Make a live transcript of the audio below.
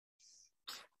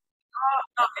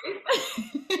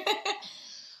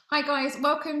Hi guys,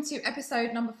 welcome to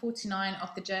episode number 49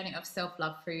 of the journey of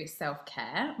self-love through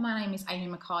self-care. My name is Amy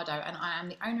Mercado and I am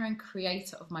the owner and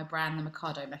creator of my brand, The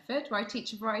Mercado Method, where I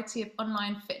teach a variety of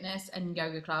online fitness and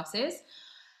yoga classes.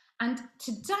 And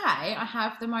today I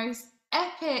have the most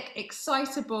epic,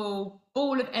 excitable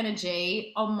ball of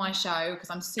energy on my show because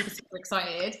I'm super, super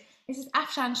excited. This is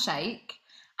Afshan Sheikh.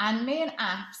 And me and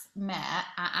Afs met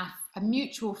at a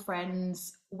mutual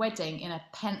friend's wedding in a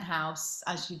penthouse,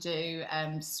 as you do,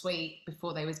 suite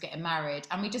before they was getting married.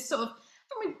 And we just sort of,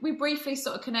 we briefly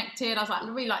sort of connected. I was like, I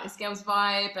really like this girl's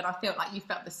vibe, and I felt like you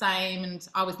felt the same. And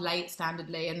I was late,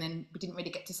 standardly, and then we didn't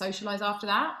really get to socialise after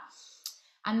that.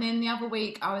 And then the other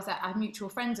week, I was at a mutual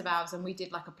friends of ours, and we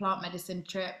did like a plant medicine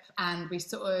trip, and we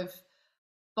sort of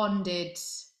bonded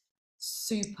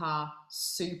super,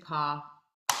 super,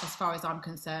 as far as I'm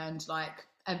concerned, like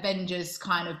Avengers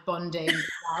kind of bonding.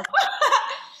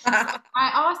 I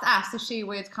asked Ash if she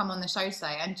would come on the show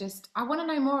today, and just I want to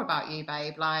know more about you,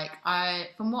 babe. Like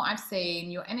from what I've seen,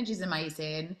 your energy is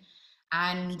amazing,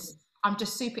 and I'm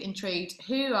just super intrigued.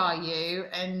 Who are you?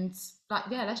 And like,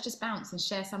 yeah, let's just bounce and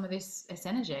share some of this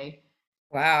energy.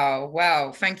 Wow,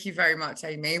 wow. Thank you very much,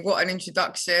 Amy. What an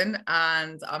introduction.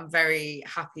 And I'm very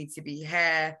happy to be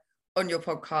here on your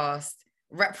podcast,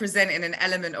 representing an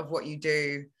element of what you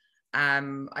do.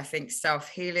 I think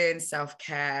self-healing,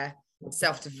 self-care,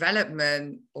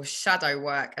 self-development, or shadow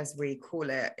work, as we call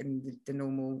it in the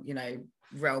normal,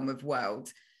 realm of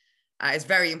world, is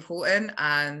very important.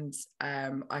 And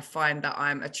I find that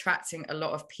I'm attracting a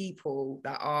lot of people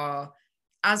that are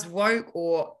as woke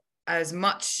or as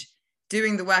much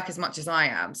doing the work as much as I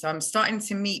am. So I'm starting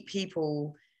to meet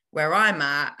people where I'm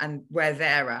at and where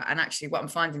they're at. And actually what I'm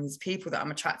finding is people that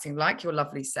I'm attracting, like your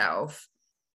lovely self,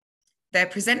 they're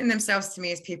presenting themselves to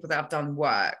me as people that have done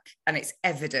work, and it's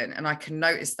evident. And I can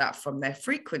notice that from their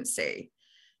frequency.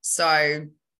 So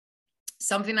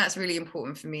something that's really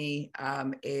important for me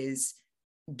is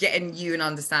getting you an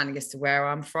understanding as to where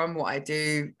I'm from, what I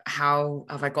do, how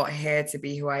have I got here to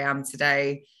be who I am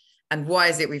today, and why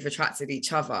is it we've attracted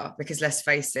each other? Because let's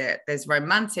face it, there's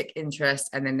romantic interest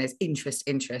and then there's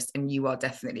interest, and you are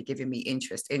definitely giving me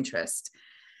interest.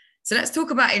 So let's talk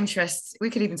about interest.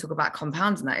 We could even talk about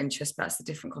compounding that interest, but that's a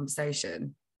different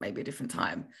conversation, maybe a different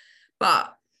time.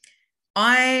 But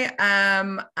I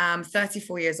am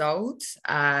 34 years old.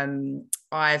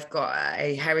 I've got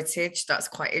a heritage that's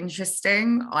quite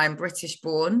interesting. I'm British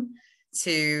born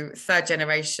to third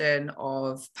generation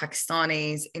of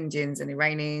Pakistanis, Indians, and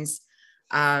Iranis.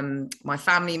 My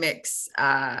family mix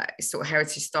sort of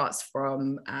heritage starts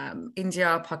from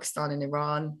India, Pakistan, and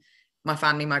Iran. My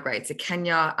family migrated to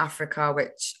Kenya, Africa,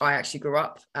 which I actually grew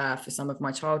up for some of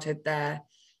my childhood there.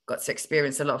 Got to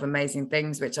experience a lot of amazing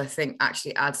things, which I think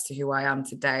actually adds to who I am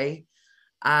today.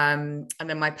 And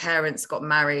then my parents got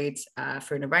married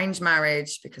through an arranged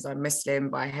marriage because I'm Muslim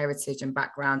by heritage and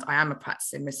background. I am a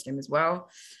practicing Muslim as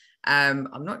well. I'm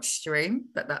not extreme,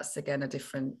 but that's again a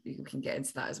different, you can get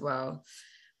into that as well.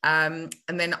 And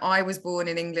then I was born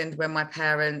in England when my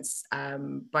parents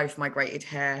both migrated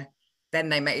here. Then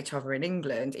they met each other in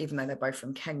England, even though they're both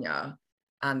from Kenya,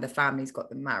 and the families got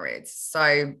them married.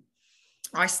 So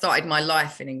I started my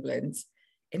life in England,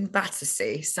 in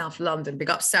Battersea, South London. Big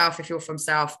up South if you're from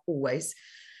South, always.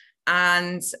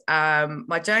 And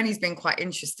my journey's been quite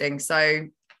interesting. So I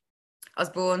was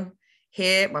born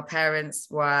here. My parents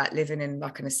were living in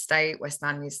like an estate, West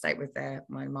Stanley estate, with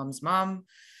my mum's mum.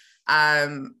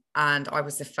 And I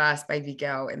was the first baby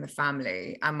girl in the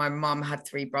family. And my mum had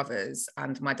 3 brothers,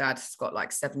 and my dad's got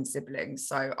like 7 siblings.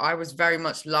 So I was very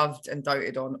much loved and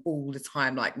doted on all the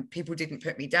time. Like, people didn't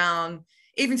put me down.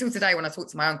 Even till today, when I talk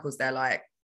to my uncles, they're like,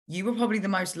 you were probably the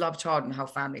most loved child in the whole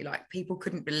family. Like, people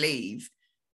couldn't believe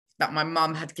that my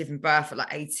mum had given birth at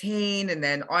like 18, and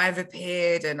then I've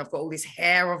appeared and I've got all this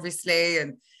hair, obviously.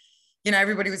 And,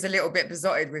 everybody was a little bit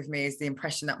besotted with me, is the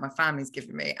impression that my family's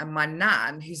given me. And my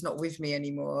nan, who's not with me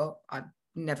anymore, I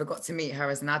never got to meet her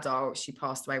as an adult. She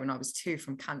passed away when I was 2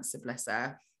 from cancer, bless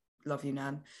her. Love you,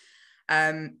 Nan.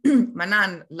 My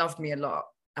nan loved me a lot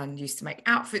and used to make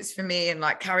outfits for me and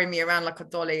like carry me around like a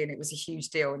dolly, and it was a huge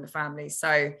deal in the family.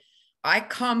 So I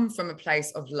come from a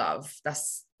place of love.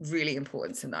 That's really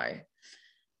important to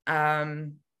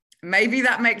know. Maybe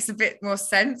that makes a bit more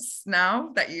sense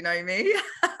now that you know me.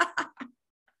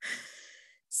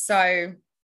 So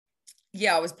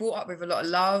yeah, I was brought up with a lot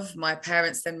of love. My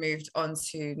parents then moved on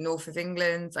to north of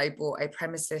England. They bought a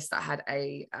premises that had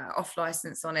a off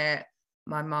license on it.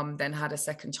 My mum then had a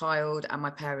second child, and my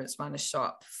parents ran a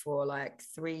shop for like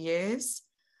 3 years.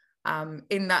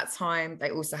 In that time,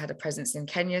 they also had a presence in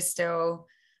Kenya still.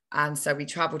 And so we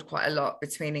traveled quite a lot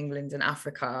between England and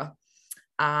Africa.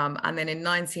 And then in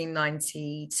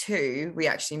 1992, we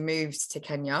actually moved to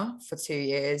Kenya for 2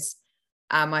 years.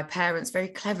 My parents very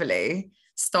cleverly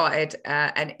started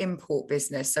an import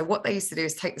business. So what they used to do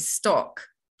is take the stock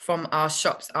from our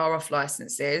shops, our off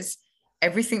licenses,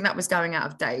 everything that was going out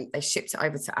of date, they shipped it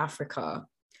over to Africa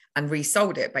and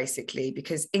resold it basically,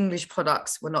 because English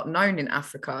products were not known in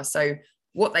Africa. So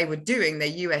what they were doing, their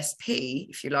USP,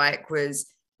 if you like,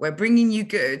 was we're bringing you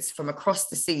goods from across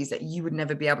the seas that you would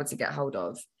never be able to get hold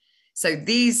of. So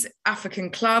these African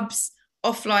clubs,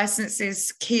 off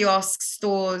licenses, kiosks,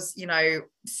 stores, you know,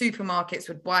 supermarkets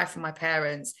would buy from my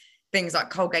parents things like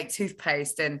Colgate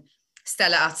toothpaste and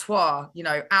Stella Artois, you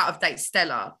know, out of date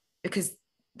Stella, because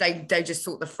they just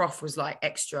thought the froth was like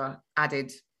extra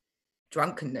added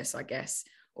drunkenness, I guess,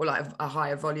 or like a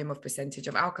higher volume of percentage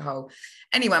of alcohol.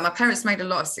 Anyway, my parents made a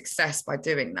lot of success by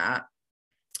doing that,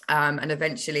 and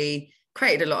eventually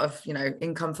created a lot of, you know,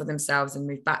 income for themselves and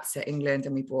moved back to England,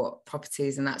 and we bought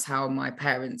properties, and that's how my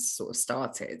parents sort of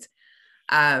started.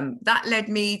 That led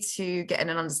me to getting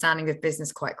an understanding of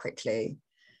business quite quickly.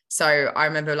 So I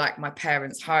remember like my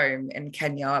parents' home in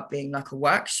Kenya being like a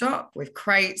workshop with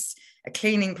crates, a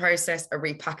cleaning process, a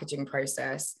repackaging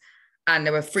process. And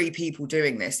there were 3 people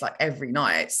doing this like every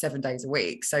night, 7 days a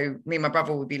week. So me and my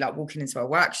brother would be like walking into a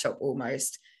workshop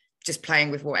almost, just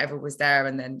playing with whatever was there,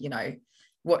 and then, you know,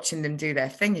 watching them do their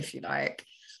thing, if you like.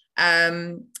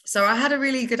 So I had a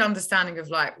really good understanding of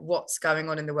like what's going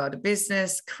on in the world of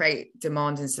business, create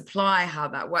demand and supply, how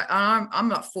that works. I'm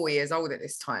like 4 years old at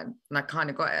this time, and I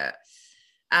kind of got it.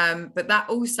 But that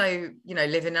also, you know,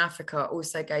 living in Africa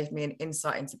also gave me an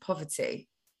insight into poverty,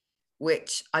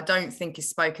 which I don't think is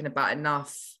spoken about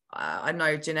enough. I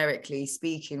know generically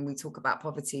speaking, we talk about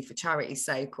poverty for charity's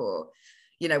sake, or,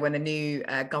 you know, when the new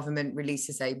government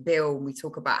releases a bill, we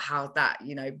talk about how that,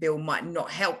 you know, bill might not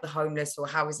help the homeless, or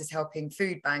how is this helping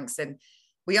food banks? And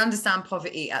we understand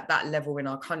poverty at that level in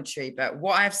our country. But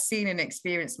what I've seen and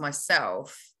experienced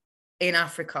myself in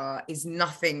Africa is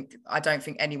nothing I don't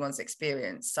think anyone's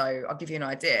experienced. So I'll give you an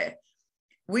idea.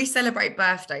 We celebrate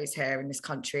birthdays here in this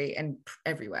country and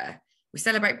everywhere. We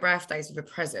celebrate birthdays with a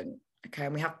present, okay?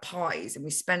 And we have parties, and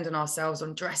we spend on ourselves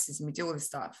on dresses, and we do all this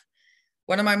stuff.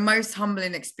 One of my most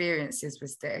humbling experiences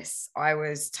was this. I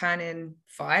was turning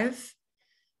 5.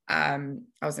 I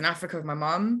was in Africa with my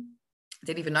mum.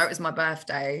 Didn't even know it was my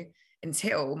birthday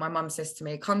until my mum says to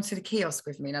me, come to the kiosk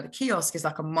with me. Now, the kiosk is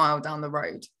like a mile down the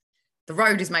road. The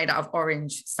road is made out of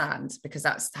orange sand, because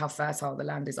that's how fertile the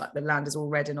land is. Like, the land is all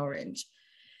red and orange.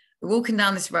 We're walking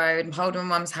down this road. I'm holding my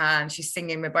mum's hand. She's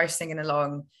singing. We're both singing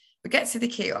along. We get to the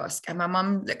kiosk, and my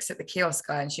mum looks at the kiosk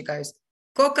guy and she goes,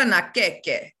 coconut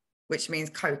cake, which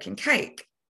means Coke and cake.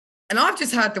 And I've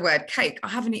just heard the word cake. I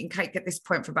haven't eaten cake at this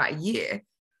point for about a year.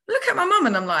 I look at my mum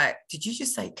and I'm like, did you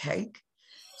just say cake?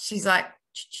 She's like,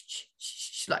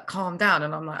 she's like, calm down.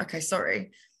 And I'm like, okay,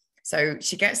 sorry. So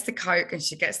she gets the Coke, and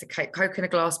she gets the cake, Coke in a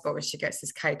glass bowl, and she gets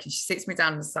this cake, and she sits me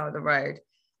down on the side of the road,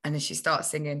 and then she starts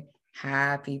singing,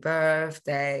 happy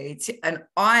birthday. And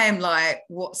I am like,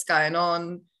 what's going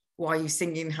on? Why are you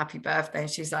singing happy birthday? And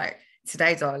she's like,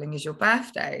 today, darling, is your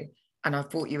birthday, and I've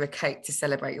bought you a cake to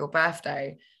celebrate your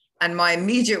birthday. And my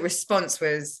immediate response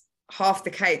was half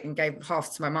the cake and gave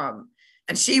half to my mum.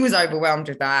 And she was overwhelmed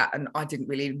with that. And I didn't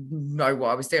really know what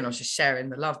I was doing. I was just sharing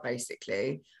the love,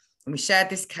 basically. And we shared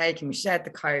this cake, and we shared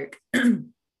the Coke.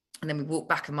 And then we walked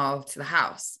back a mile to the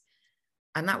house.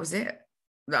 And that was it.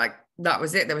 Like, that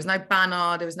was it. There was no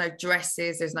banner. There was no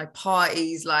dresses. There's no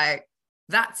parties. Like,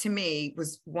 that to me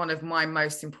was one of my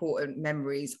most important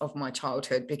memories of my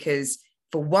childhood, because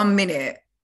for 1 minute,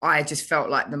 I just felt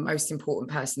like the most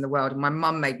important person in the world. And my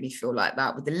mum made me feel like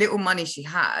that. With the little money she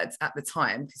had at the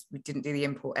time, because we didn't do the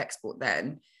import-export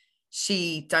then,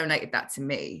 she donated that to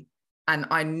me. And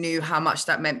I knew how much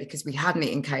that meant, because we hadn't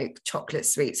eaten cake, chocolate,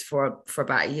 sweets for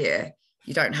about a year.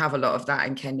 You don't have a lot of that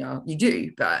in Kenya. You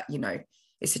do, but, you know,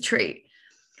 it's a treat.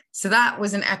 So that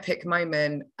was an epic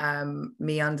moment,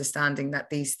 me understanding that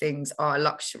these things are a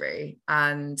luxury.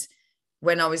 And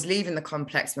when I was leaving the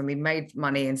complex, when we made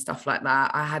money and stuff like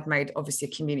that, I had made obviously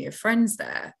a community of friends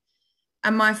there.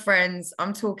 And my friends,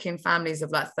 I'm talking families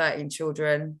of like 13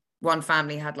 children. One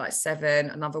family had like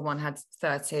 7, another one had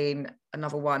 13,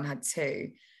 another one had 2.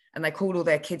 And they called all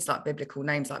their kids like biblical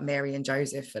names, like Mary and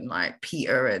Joseph, and like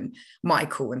Peter and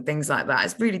Michael and things like that.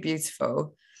 It's really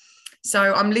beautiful. So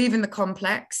I'm leaving the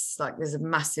complex. Like, there's a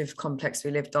massive complex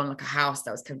we lived on, like a house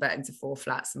that was converted into 4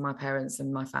 flats, and my parents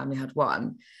and my family had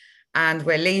one. And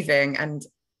we're leaving, and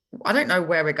I don't know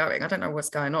where we're going. I don't know what's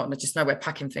going on. I just know we're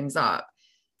packing things up.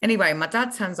 Anyway, my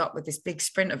dad turns up with this big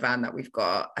Sprinter van that we've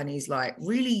got, and he's like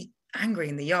really angry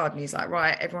in the yard. And he's like,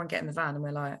 right, everyone get in the van. And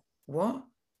we're like, what?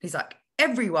 He's like,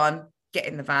 everyone get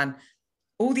in the van.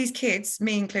 All these kids,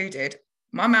 me included,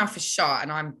 my mouth is shut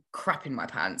and I'm crapping my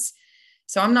pants.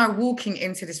 So I'm now walking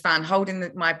into this van, holding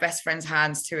my best friend's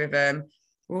hands, two of them.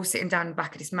 We're all sitting down in the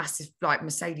back of this massive like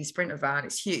Mercedes Sprinter van.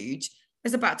 It's huge.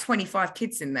 There's about 25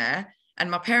 kids in there. And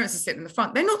my parents are sitting in the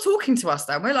front. They're not talking to us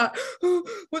though. We're like, oh,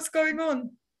 what's going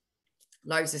on?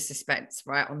 Loads of suspense,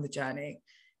 right, on the journey.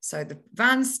 So the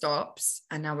van stops,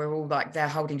 and now we're all like there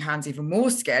holding hands, even more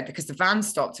scared because the van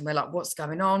stopped, and we're like, what's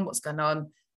going on? What's going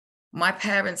on? My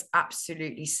parents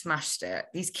absolutely smashed it.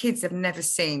 These kids have never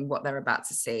seen what they're about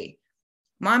to see.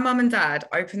 My mum and dad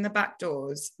open the back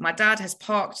doors. My dad has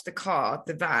parked the car,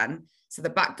 the van, so the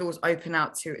back doors open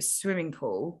out to a swimming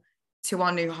pool, to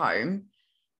our new home.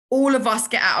 All of us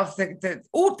get out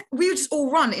of we just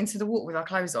all run into the water with our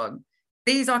clothes on.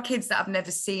 These are kids that have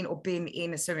never seen or been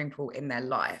in a swimming pool in their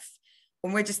life.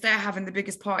 And we're just there having the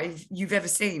biggest party you've ever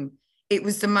seen. It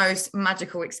was the most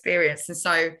magical experience. And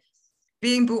so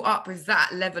being brought up with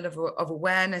that level of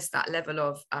awareness, that level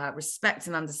of respect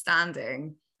and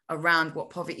understanding around what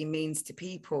poverty means to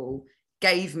people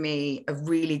gave me a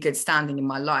really good standing in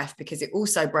my life, because it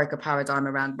also broke a paradigm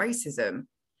around racism.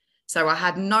 So I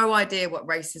had no idea what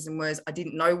racism was. I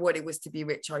didn't know what it was to be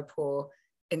rich or poor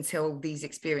until these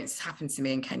experiences happened to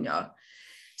me in Kenya.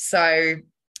 So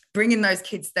bringing those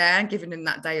kids there and giving them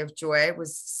that day of joy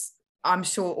was, I'm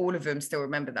sure all of them still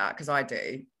remember that, because I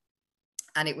do.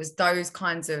 And it was those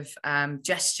kinds of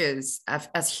gestures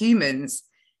as humans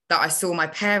that I saw my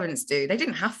parents do. They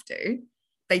didn't have to.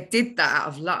 They did that out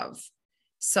of love.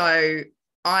 So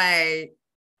I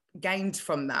gained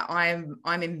from that. I'm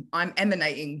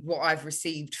emanating what I've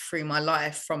received through my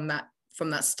life from that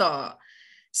start.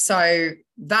 So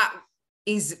that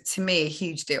is, to me, a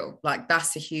huge deal. Like,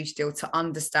 that's a huge deal to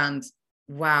understand,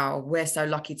 wow, we're so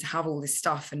lucky to have all this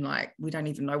stuff, and like, we don't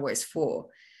even know what it's for.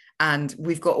 And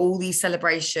we've got all these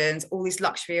celebrations, all this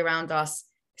luxury around us.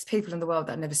 There's people in the world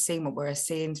that have never seen what we're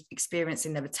seeing,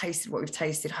 experiencing, never tasted what we've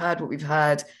tasted, heard what we've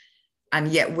heard. And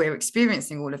yet we're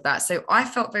experiencing all of that. So I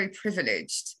felt very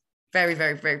privileged, very,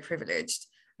 very, very privileged,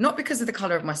 not because of the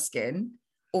color of my skin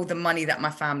or the money that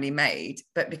my family made,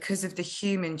 but because of the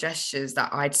human gestures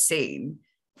that I'd seen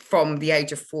from the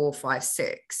age of 4, 5,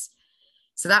 6.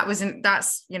 So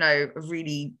that's, you know, a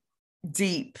really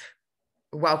deep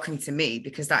welcome to me,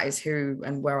 because that is who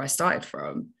and where I started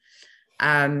from.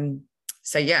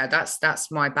 So yeah,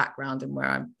 that's my background and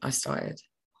where I started.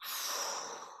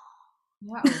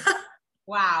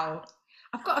 Wow.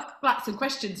 I've got like some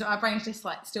questions that my brain's just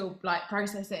like still like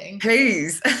processing.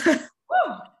 Please.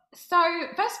 So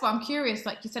first of all, I'm curious,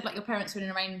 like you said, like your parents were in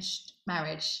an arranged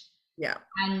marriage. Yeah.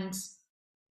 And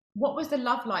what was the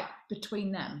love like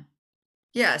between them?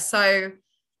 Yeah, so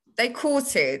they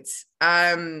courted.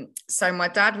 So my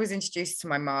dad was introduced to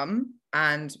my mum,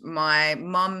 and my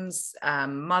mum's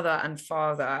mother and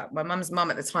father. My mum's mum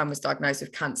at the time was diagnosed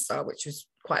with cancer, which was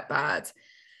quite bad.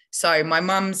 So my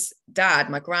mum's dad,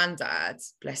 my granddad,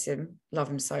 bless him, love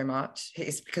him so much.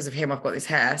 It's because of him I've got this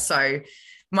hair. So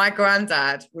my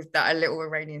granddad, with that a little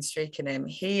Iranian streak in him,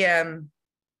 he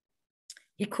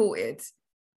courted.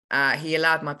 He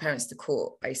allowed my parents to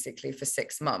court basically for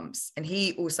 6 months. And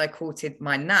he also courted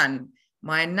my nan.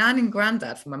 My nan and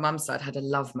granddad from my mum's side had a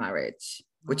love marriage,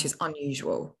 which is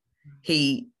unusual.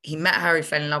 He met her, he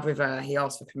fell in love with her, he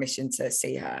asked for permission to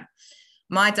see her.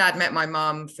 My dad met my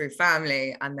mum through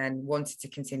family and then wanted to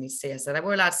continue to see her. So they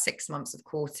were allowed 6 months of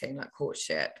courting, like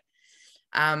courtship.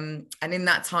 And in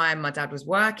that time, my dad was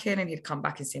working and he'd come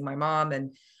back and see my mum.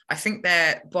 And I think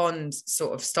their bond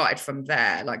sort of started from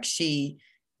there. Like, she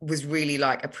was really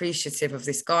like appreciative of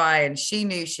this guy, and she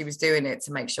knew she was doing it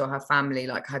to make sure her family,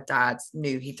 like her dad,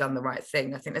 knew he'd done the right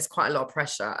thing. I think there's quite a lot of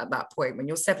pressure at that point when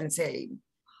you're 17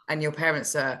 and your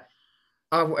parents are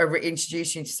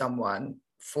introducing you to someone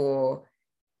for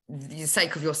the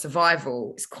sake of your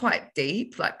survival. It's quite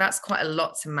deep. Like, that's quite a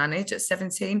lot to manage at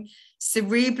 17.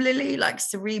 Cerebrally,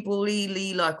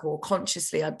 like, or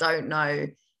consciously, I don't know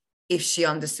if she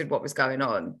understood what was going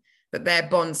on, but their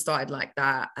bond started like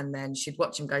that. And then she'd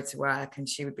watch him go to work and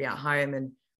she would be at home,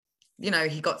 and, you know,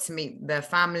 he got to meet their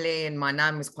family, and my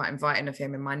nan was quite inviting of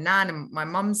him, and my nan and my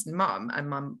mum's mum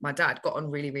and my dad got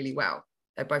on really, really well.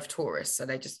 They're both Taurus, so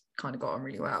they just kind of got on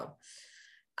really well.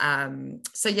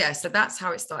 So that's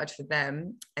how it started for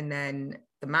them. And then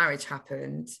the marriage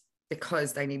happened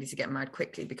because they needed to get married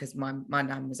quickly, because my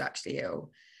nan was actually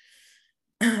ill.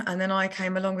 And then I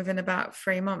came along within about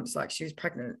 3 months. Like, she was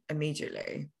pregnant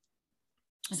immediately.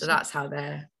 So that's how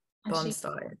their bond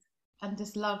started. and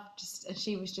just love, just, and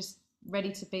she was just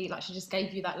ready to be like, she just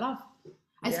gave you that love.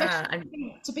 Yeah, and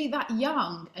Especially to be that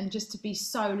young and just to be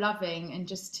so loving and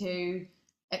just to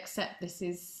accept this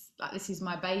is like, this is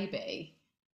my baby.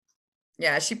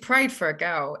 yeah, she prayed for a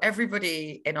girl.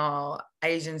 Everybody in our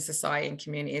Asian society and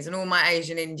communities, and all my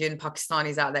Asian, Indian,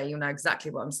 Pakistanis out there, you'll know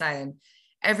exactly what I'm saying.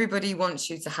 Everybody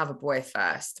wants you to have a boy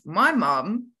first. My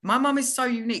mum is so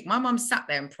unique. My mum sat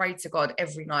there and prayed to God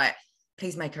every night,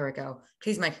 please make her a girl.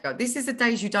 Please make her a girl. This is the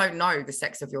days you don't know the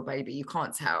sex of your baby. You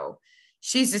can't tell.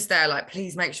 She's just there like,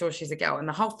 please make sure she's a girl. And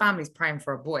the whole family's praying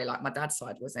for a boy, like my dad's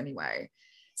side was anyway.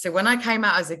 So when I came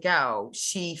out as a girl,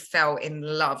 she fell in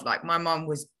love. Like my mum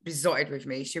was besotted with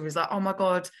me. She was like, oh my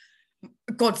God,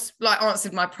 God's like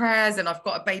answered my prayers and I've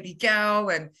got a baby girl.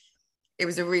 And it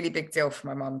was a really big deal for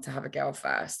my mum to have a girl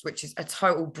first, which is a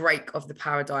total break of the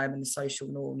paradigm and the social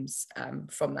norms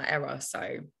from that era.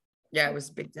 So yeah, it was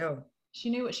a big deal. She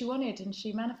knew what she wanted and she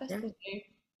Yeah. manifested you.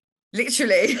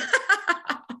 Literally.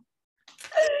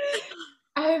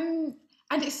 Um,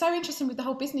 and it's so interesting with the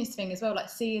whole business thing as well, like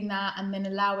seeing that and then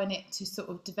allowing it to sort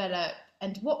of develop.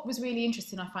 And what was really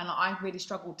interesting, I find, like I really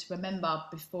struggled to remember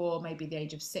before maybe the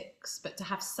age of 6, but to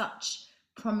have such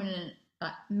prominent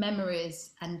like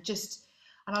memories and just,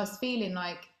 and I was feeling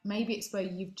like maybe it's where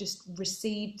you've just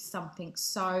received something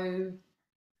so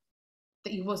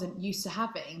that you wasn't used to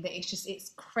having, that it's just,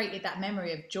 it's created that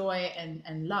memory of joy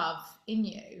and love in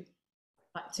you,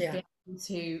 like to Yeah. be able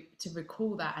to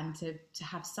recall that and to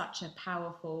have such a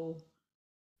powerful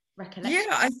Yeah,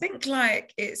 recollection. I think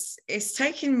like it's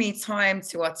taken me time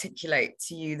to articulate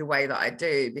to you the way that I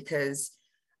do, because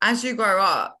as you grow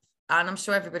up, and I'm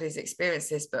sure everybody's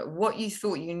experienced this, but what you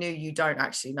thought you knew, you don't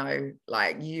actually know.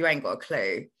 Like you ain't got a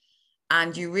clue.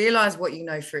 And you realize what you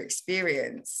know through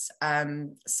experience.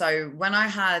 So when I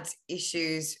had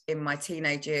issues in my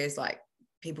teenage years, like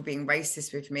people being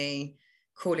racist with me,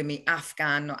 calling me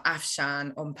Afghan or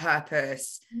Afshan on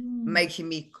purpose, Mm. making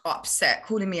me upset,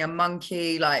 calling me a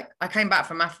monkey. Like I came back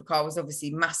from Africa, I was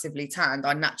obviously massively tanned.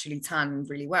 I naturally tan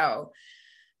really well.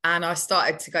 And I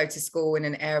started to go to school in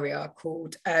an area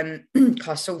called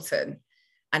Carshalton.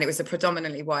 And it was a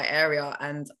predominantly white area.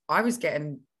 And I was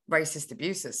getting racist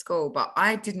abuse at school, but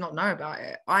I did not know about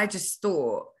it. I just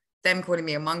thought them calling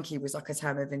me a monkey was like a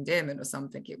term of endearment or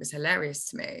something. It was hilarious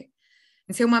to me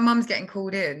until my mum's getting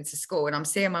called in to school and I'm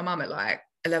seeing my mum at like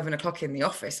 11 o'clock in the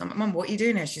office. I'm like, Mum, what are you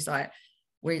doing here? She's like,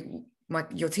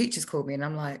 your teacher's called me. And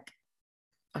I'm like,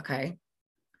 okay.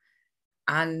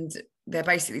 And they're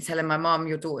basically telling my mum,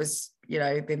 your daughter's,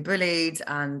 been bullied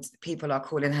and people are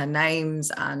calling her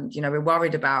names and, we're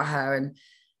worried about her. And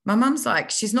my mum's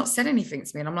like, she's not said anything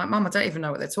to me. And I'm like, Mum, I don't even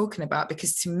know what they're talking about,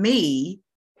 because to me,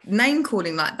 name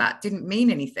calling like that didn't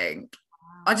mean anything.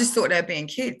 I just thought they were being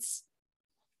kids.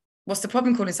 What's the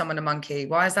problem calling someone a monkey?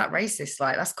 Why is that racist?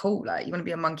 Like, that's cool. Like, you want to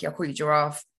be a monkey, I'll call you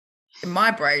giraffe. In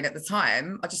my brain at the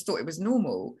time, I just thought it was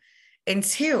normal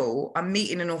until I'm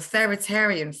meeting an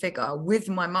authoritarian figure with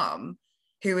my mum,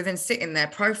 who were then sitting there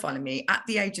profiling me at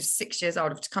the age of 6 years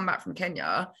old. I've come back from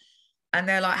Kenya. And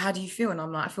they're like, how do you feel? And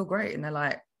I'm like, I feel great. And they're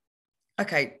like,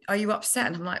 okay, are you upset?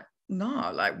 And I'm like,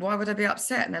 no, like, why would I be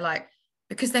upset? And they're like,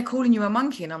 because they're calling you a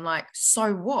monkey. And I'm like,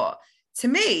 so what? To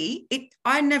me,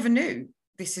 I never knew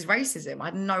this is racism. I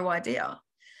had no idea.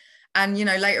 And,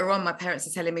 later on, my parents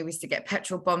are telling me we used to get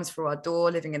petrol bombs through our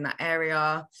door living in that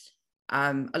area.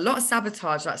 A lot of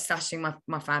sabotage, like slashing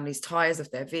my family's tires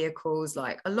of their vehicles.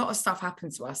 Like a lot of stuff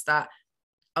happened to us that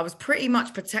I was pretty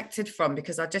much protected from,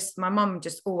 because my mum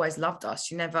just always loved us.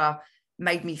 She never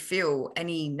made me feel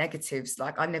any negatives.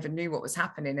 Like I never knew what was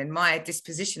happening. And my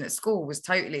disposition at school was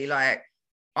totally like,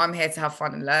 I'm here to have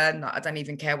fun and learn. Like, I don't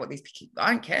even care what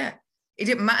I don't care. It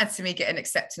didn't matter to me getting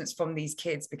acceptance from these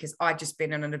kids, because I'd just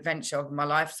been on an adventure of my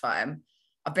lifetime.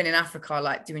 I've been in Africa,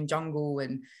 like doing jungle,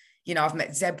 and, I've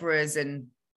met zebras and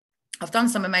I've done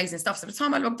some amazing stuff. So by the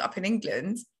time I looked up in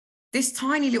England, this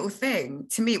tiny little thing,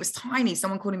 to me, it was tiny.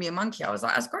 Someone calling me a monkey. I was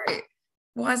like, that's great.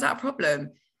 Why is that a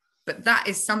problem? But that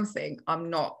is something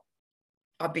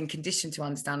I've been conditioned to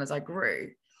understand as I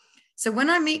grew. So when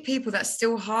I meet people that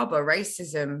still harbor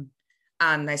racism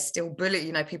and they still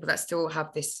bully, people that still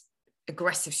have this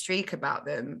aggressive streak about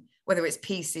them, whether it's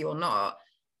PC or not,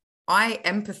 I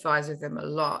empathize with them a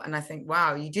lot. And I think,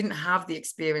 wow, you didn't have the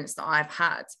experience that I've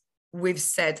had with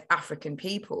said African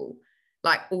people.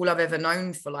 Like all I've ever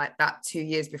known for like that 2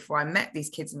 years before I met these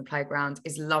kids in the playground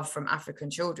is love from African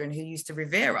children who used to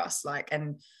revere us, like,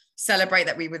 and celebrate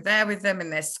that we were there with them in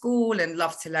their school and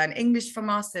love to learn English from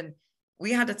us. And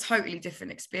we had a totally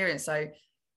different experience. So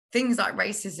things like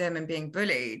racism and being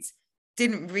bullied,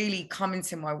 didn't really come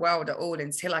into my world at all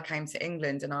until I came to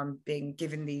England, and I'm being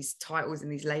given these titles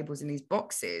and these labels and these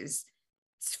boxes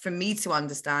for me to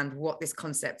understand what this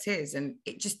concept is. And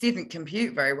it just didn't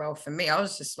compute very well for me. I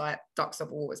was just like, ducks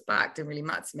up, water's back, didn't really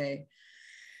matter to me.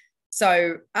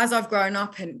 So as I've grown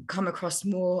up and come across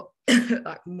more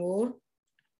like more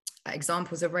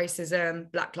examples of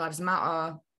racism, Black Lives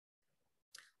Matter,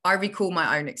 I recall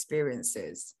my own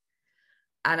experiences.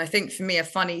 And I think for me, a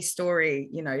funny story,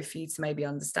 you know, for you to maybe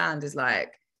understand is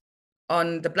like,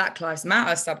 on the Black Lives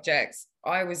Matter subject,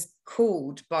 I was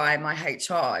called by my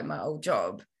HR in my old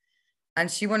job, and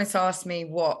she wanted to ask me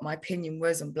what my opinion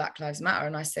was on Black Lives Matter.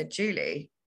 And I said, Julie,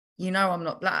 you know I'm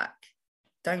not Black,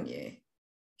 don't you?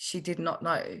 She did not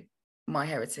know my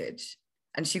heritage.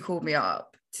 And she called me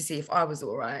up to see if I was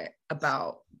all right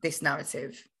about this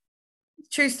narrative.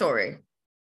 True story.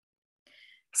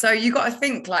 So you got to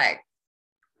think, like,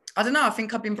 I don't know, I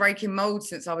think I've been breaking molds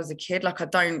since I was a kid. Like, I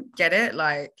don't get it.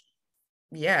 Like,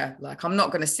 yeah, like, I'm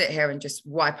not going to sit here and just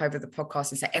wipe over the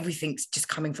podcast and say everything's just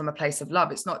coming from a place of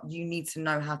love. It's not. You need to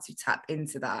know how to tap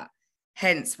into that.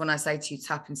 Hence, when I say to you,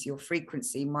 tap into your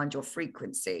frequency, mind your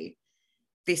frequency.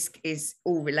 This is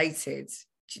all related.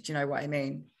 Do you know what I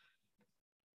mean?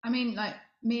 I mean, like,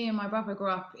 me and my brother grew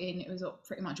up in, it was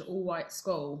pretty much an all-white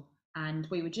school, and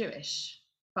we were Jewish,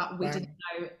 but we didn't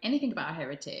know anything about our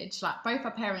heritage. Like, both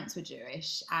our parents were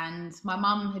Jewish, and my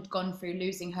mum had gone through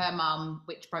losing her mum,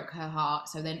 which broke her heart.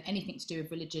 So then anything to do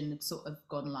with religion had sort of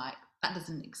gone like, that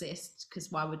doesn't exist,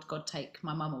 because why would God take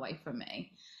my mum away from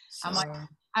me? Sure.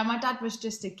 And my dad was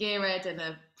just a gearhead and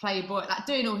a playboy, like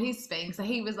doing all his things. So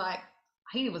he was like,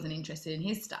 he wasn't interested in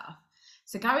his stuff.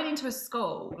 So going into a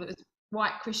school that was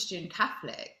white Christian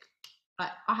Catholic,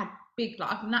 like, I had big,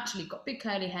 like, I've naturally got big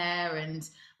curly hair, and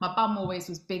my bum always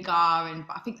was bigger, and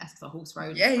but I think that's because I horse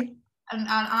rode. Yay. And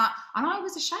I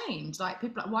was ashamed. Like,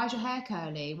 people like, why's your hair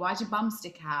curly? Why's your bum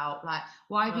stick out? Like,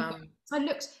 why have you got? So I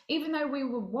looked, even though we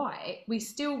were white, we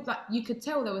still, like, you could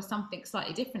tell there was something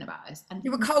slightly different about us. And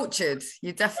You were cultured.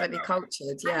 You're definitely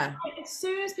cultured. Yeah. as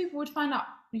soon as people would find out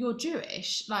you're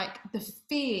Jewish, like, the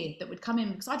fear that would come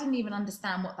in, because I didn't even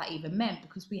understand what that even meant,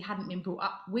 because we hadn't been brought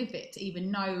up with it to even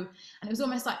know. And it was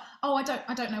almost like, oh, I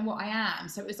don't know what I am.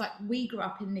 So it was like we grew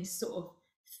up in this sort of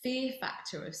fear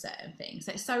factor of certain things.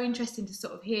 So it's so interesting to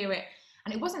sort of hear it.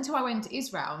 And it wasn't until I went to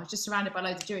Israel and was just surrounded by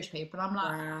loads of Jewish people, and I'm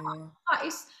like, Wow.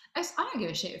 I don't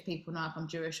give a shit if people know if I'm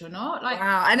Jewish or not. Like,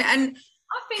 Wow. And I think,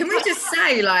 can we just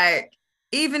say, like,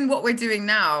 even what we're doing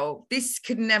now, this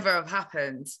could never have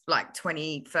happened like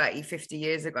 20, 30, 50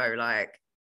 years ago. Like,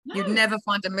 no. you'd never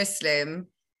find a Muslim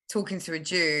talking to a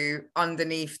Jew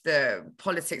underneath the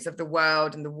politics of the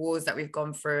world and the wars that we've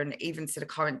gone through, and even to the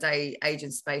current day age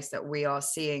and space that we are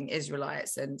seeing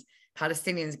Israelites and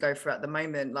Palestinians go through at the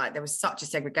moment. Like, there was such a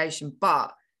segregation,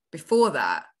 but before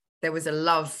that, there was a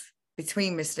love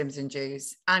between Muslims and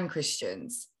Jews and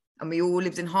Christians, and we all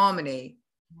lived in harmony.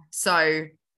 So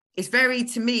it's very,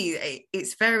 to me,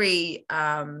 it's very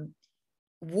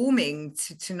warming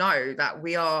to know that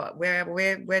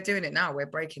we're doing it now. We're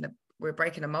breaking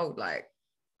a mold. Like,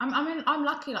 I'm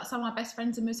lucky. Like, some of my best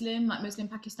friends are Muslim, like Muslim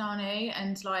Pakistani,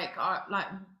 and like,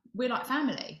 we're like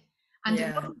family. And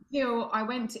it wasn't until I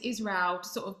went to Israel to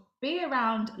sort of be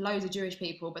around loads of Jewish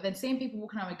people, but then seeing people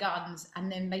walking around with guns,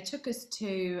 and then they took us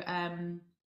to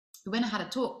we went and had a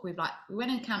talk with, like, we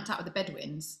went and camped out with the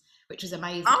Bedouins, which was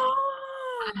amazing.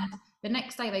 oh, And the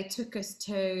next day they took us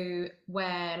to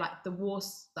where, like, the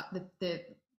wars, like the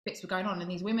bits were going on, and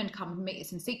these women come and meet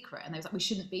us in secret, and they was like, we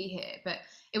shouldn't be here, but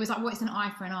it was like, well, it's an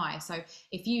eye for an eye, so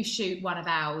if you shoot one of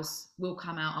ours, we'll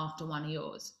come out after one of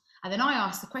yours. And then I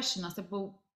asked the question, I said,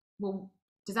 well,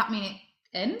 does that mean it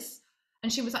ends?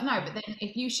 And she was like, no, but then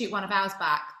if you shoot one of ours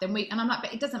back, then we, and I'm like,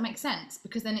 but it doesn't make sense,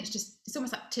 because then it's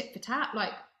almost like tit for tat,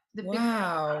 like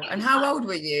wow. And how old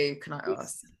were you, can I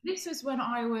ask? This was when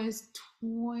I was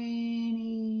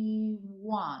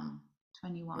 21.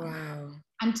 Wow.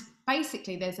 And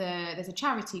basically there's a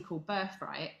charity called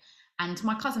Birthright, and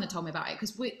my cousin had told me about it,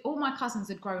 because all my cousins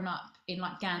had grown up in,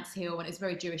 like, Gants Hill, and it's a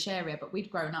very Jewish area, but we'd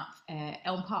grown up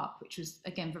Elm Park, which was,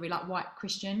 again, very, like, white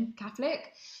Christian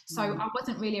Catholic. So I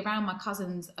wasn't really around my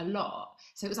cousins a lot,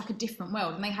 so it was like a different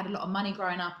world, and they had a lot of money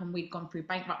growing up, and we'd gone through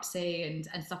bankruptcy and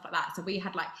stuff like that. So we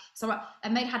had, like,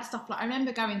 and they'd had stuff, like, I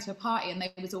remember going to a party and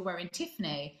they was all wearing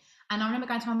Tiffany, and I remember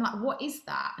going to her, I'm like, what is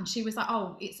that? And she was like,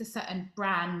 oh, it's a certain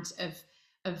brand of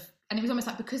and it was almost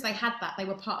like, because they had that, they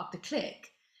were part of the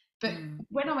clique. But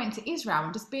when I went to Israel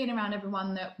and just being around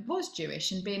everyone that was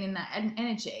Jewish and being in that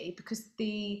energy, because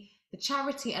the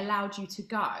charity allowed you to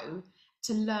go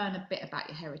to learn a bit about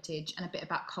your heritage and a bit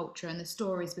about culture and the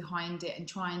stories behind it, and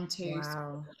trying to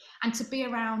Wow. and to be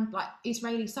around like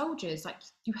Israeli soldiers. Like,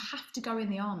 you have to go in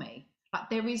the army. Like,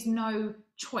 there is no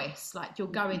choice. Like, you're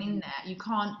going in there. You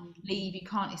can't leave. You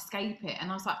can't escape it.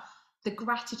 And I was like, the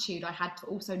gratitude I had for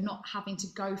also not having to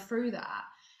go through that.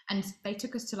 And they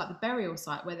took us to like the burial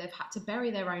site where they've had to bury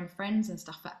their own friends and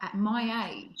stuff at my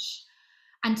age.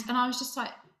 And I was just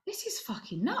like, this is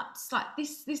fucking nuts. Like,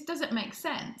 this doesn't make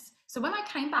sense. So when I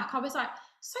came back, I was like,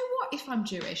 so what if I'm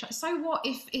Jewish? Like, so what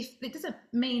if it doesn't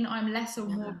mean I'm less or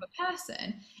more of a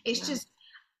person? It's just,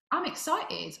 I'm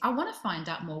excited. I want to find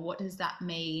out more. What does that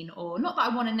mean? Or not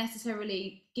that I want to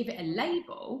necessarily give it a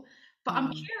label, but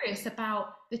I'm curious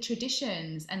about the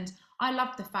traditions. And I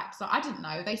love the fact that I didn't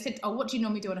know. They said, oh, what do you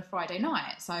normally do on a Friday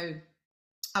night? So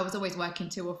I was always working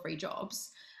 2 or 3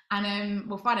 jobs. And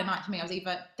well, Friday night for me, I was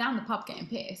either down the pub getting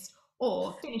pissed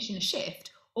or finishing a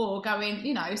shift or going,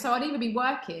 you know, so I'd either be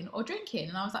working or drinking.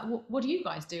 And I was like, what do you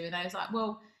guys do? And they was like,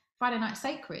 well, Friday night's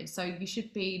sacred, so you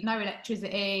should be no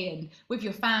electricity and with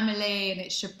your family, and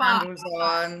it's Shabbat. Candles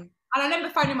on. And I remember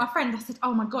phoning my friend. I said,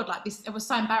 "Oh my god, like this!" I was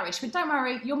so embarrassed. She went, "Don't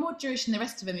worry, you're more Jewish than the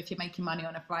rest of them if you're making money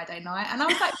on a Friday night." And I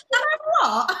was like, "You know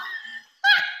what?"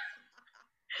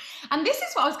 And this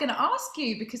is what I was going to ask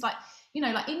you, because, like, you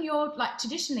know, like in your, like,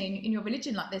 traditionally in your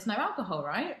religion, like, there's no alcohol,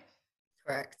 right?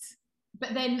 Correct.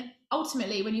 But then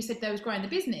ultimately, when you said they was growing the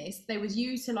business, they was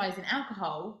utilizing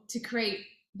alcohol to create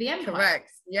the empire.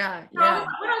 Correct. Yeah. So I was,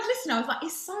 when I was listening, I was like,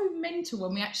 it's so mental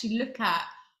when we actually look at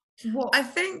what. I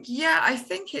think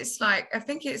it's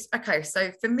okay.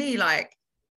 So for me, like,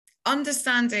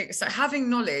 understanding, so having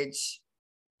knowledge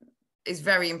is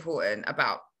very important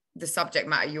about the subject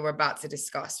matter you're about to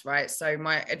discuss, right? So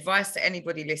my advice to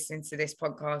anybody listening to this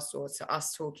podcast or to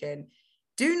us talking,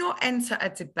 do not enter a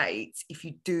debate if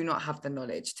you do not have the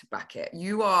knowledge to back it.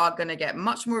 You are going to get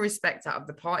much more respect out of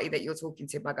the party that you're talking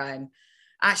to by going,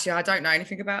 actually, I don't know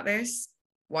anything about this.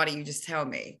 Why don't you just tell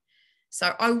me?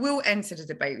 So I will enter the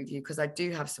debate with you because I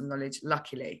do have some knowledge,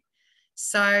 luckily.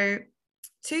 So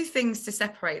 2 things to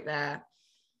separate there.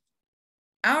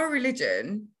 Our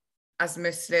religion as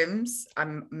Muslims,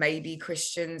 and maybe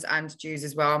Christians and Jews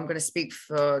as well, I'm going to speak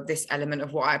for this element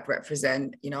of what I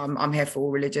represent. You know, I'm here for all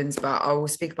religions, but I will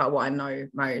speak about what I know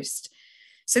most.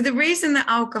 So the reason that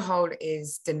alcohol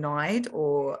is denied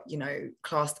or, you know,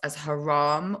 classed as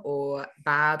haram or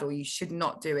bad, or you should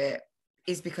not do it,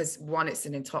 is because, one, it's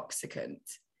an intoxicant.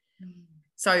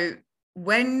 So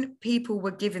when people were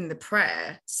given the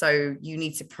prayer, so you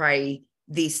need to pray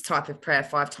this type of prayer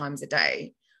 5 times a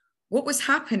day, what was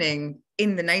happening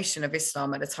in the nation of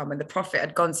Islam at the time when the Prophet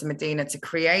had gone to Medina to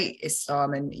create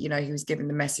Islam, and, you know, he was given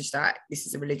the message that this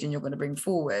is a religion you're going to bring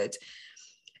forward,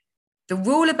 the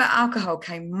rule about alcohol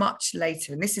came much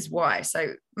later. And this is why.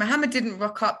 So Muhammad didn't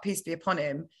rock up, peace be upon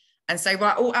him, and say,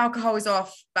 right, all alcohol is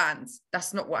off, banned.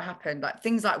 That's not what happened. Like,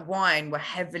 things like wine were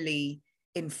heavily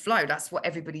in flow. That's what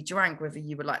everybody drank, whether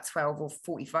you were like 12 or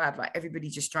 45, like everybody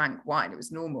just drank wine. It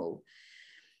was normal.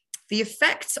 The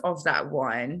effect of that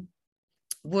wine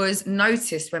was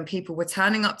noticed when people were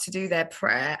turning up to do their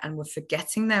prayer and were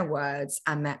forgetting their words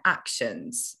and their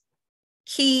actions.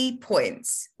 Key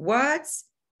points: words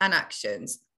and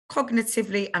actions,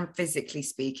 cognitively and physically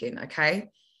speaking, okay?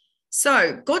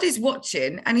 So God is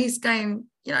watching and he's going,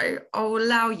 you know, I'll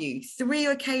allow you. 3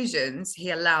 occasions he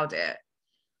allowed it.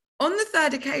 On the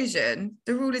 3rd occasion,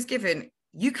 the rule is given,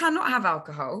 you cannot have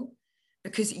alcohol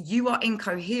because you are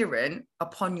incoherent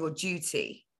upon your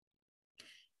duty.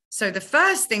 So the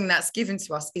first thing that's given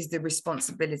to us is the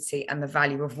responsibility and the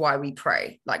value of why we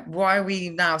pray. Like, why are we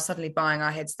now suddenly bowing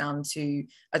our heads down to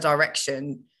a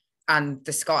direction and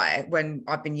the sky when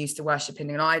I've been used to worshiping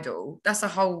an idol? That's a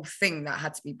whole thing that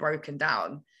had to be broken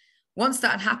down. Once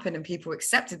that had happened and people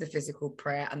accepted the physical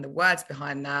prayer and the words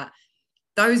behind that,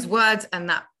 those words and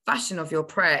that fashion of your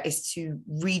prayer is to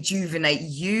rejuvenate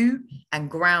you and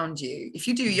ground you. If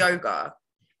you do yoga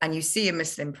and you see a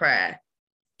Muslim prayer,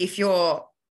 if you're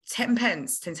 10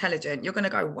 pence intelligent, you're going to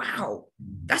go, wow,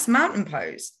 that's mountain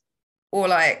pose, or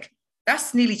like,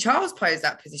 that's nearly child's pose,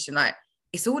 that position. Like,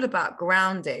 it's all about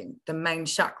grounding the main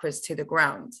chakras to the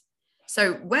ground.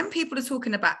 So when people are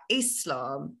talking about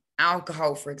Islam,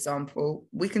 alcohol, for example,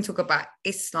 we can talk about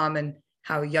Islam and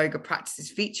how yoga practices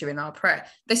feature in our prayer.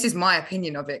 This is my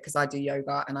opinion of it because I do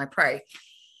yoga and I pray.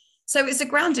 So it's a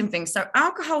grounding thing. So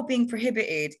alcohol being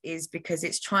prohibited is because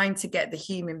it's trying to get the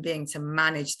human being to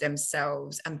manage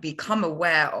themselves and become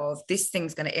aware of, this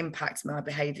thing's going to impact my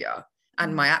behavior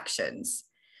and my actions.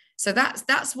 So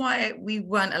that's why we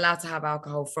weren't allowed to have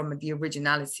alcohol from the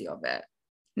originality of it.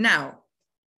 Now,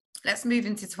 let's move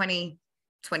into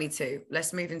 22.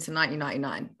 Let's move into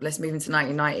 1999. Let's move into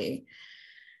 1990.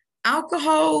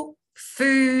 Alcohol,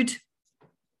 food,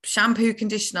 shampoo,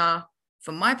 conditioner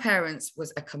for my parents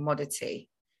was a commodity.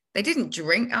 They didn't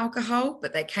drink alcohol,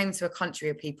 but they came to a country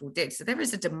where people did. So there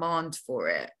is a demand for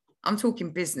it. I'm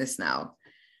talking business now.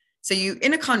 So you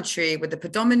in a country where the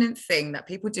predominant thing that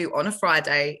people do on a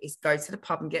Friday is go to the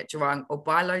pub and get drunk, or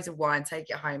buy loads of wine, take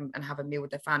it home and have a meal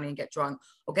with their family and get drunk,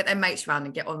 or get their mates around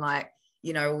and get on like,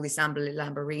 you know, all this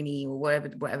Lamborghini or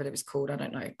whatever it was called. I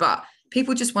don't know. But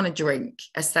people just want to drink.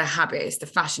 It's their habit. It's the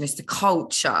fashion. It's the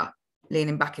culture.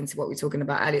 Leaning back into what we're talking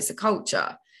about earlier, it's a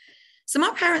culture. So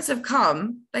my parents have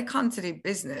come, they come to do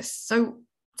business. So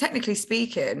technically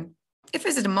speaking, if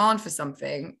there's a demand for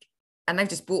something and they've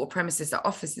just bought a premises that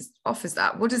offers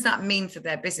that, what does that mean for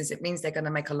their business? It means they're going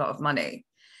to make a lot of money.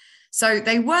 So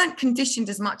they weren't conditioned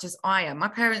as much as I am. My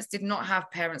parents did not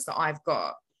have parents that I've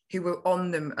got who were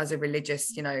on them as a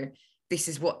religious, you know, this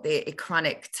is what the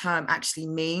Quranic term actually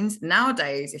means.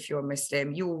 Nowadays, if you're a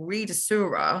Muslim, you will read a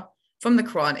surah from the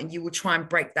Quran and you will try and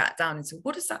break that down into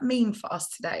what does that mean for us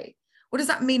today? What does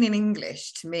that mean in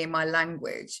English to me in my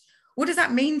language? What does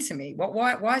that mean to me?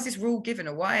 Why is this rule given?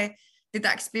 Or why did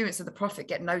that experience of the Prophet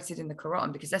get noted in the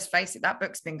Quran? Because let's face it, that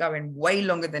book's been going way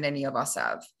longer than any of us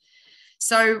have.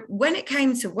 So when it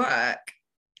came to work,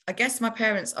 I guess my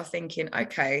parents are thinking,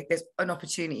 okay, there's an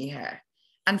opportunity here.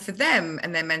 And for them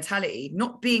and their mentality,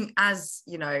 not being as,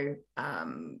 you know,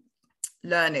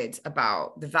 learned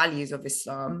about the values of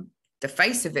Islam, the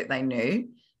face of it they knew,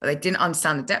 but they didn't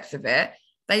understand the depth of it.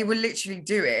 They were literally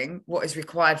doing what is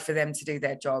required for them to do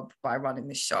their job by running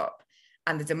this shop.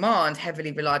 And the demand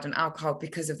heavily relied on alcohol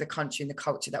because of the country and the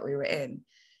culture that we were in.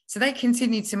 So they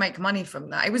continued to make money from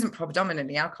that. It wasn't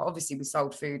predominantly alcohol. Obviously, we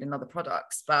sold food and other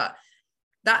products, but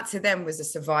that to them was a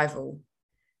survival.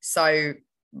 So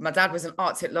my dad was an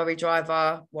Arctic lorry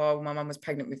driver while my mum was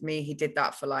pregnant with me. He did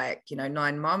that for like,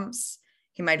 9 months.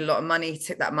 He made a lot of money. He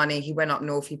took that money. He went up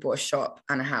north. He bought a shop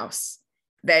and a house.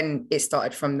 Then it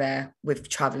started from there with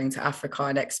traveling to Africa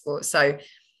and export. So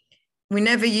we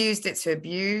never used it to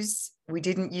abuse. We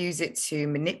didn't use it to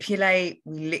manipulate.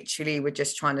 We literally were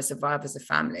just trying to survive as a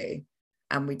family.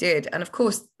 And we did. And of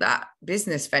course, that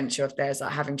business venture of theirs,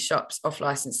 like having shops, off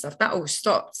license stuff, that all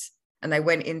stopped. And they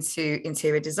went into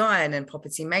interior design and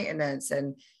property maintenance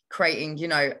and creating,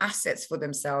 assets for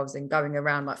themselves and going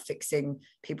around like fixing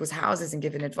people's houses and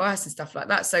giving advice and stuff like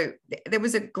that. So there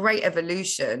was a great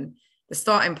evolution. The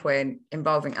starting point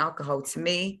involving alcohol to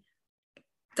me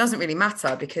doesn't really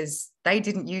matter because they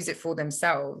didn't use it for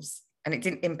themselves and it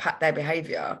didn't impact their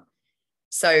behavior.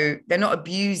 So they're not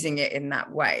abusing it in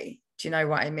that way. Do you know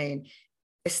what I mean?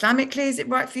 Islamically, is it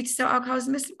right for you to sell alcohol as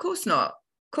a Muslim? Of course not.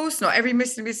 Of course not. Every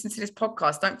Muslim listening to this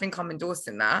podcast, don't think I'm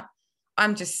endorsing that.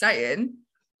 I'm just saying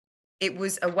it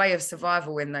was a way of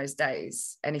survival in those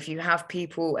days. And if you have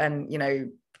people and,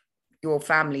 your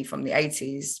family from the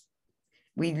 80s,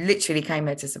 we literally came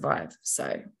here to survive.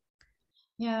 So.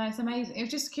 Yeah, that's amazing. It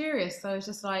was just curious. So it's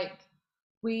just like,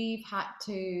 we've had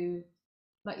to,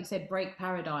 like you said, break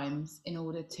paradigms in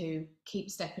order to keep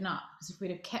stepping up. Because if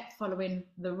we'd have kept following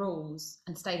the rules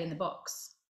and stayed in the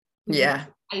box, we wouldn't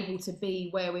be able to be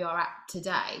where we are at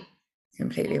today.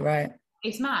 Completely right.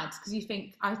 It's mad because you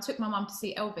think, I took my mum to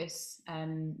see Elvis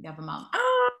the other month.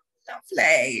 Oh,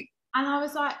 lovely. And I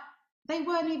was like, they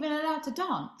weren't even allowed to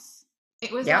dance.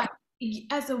 It was like,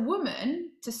 as a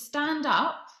woman, to stand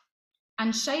up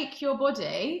and shake your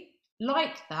body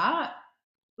like that,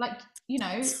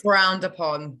 frowned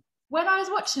upon. When I was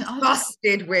watching it, I was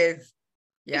busted with.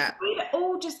 Yeah. If we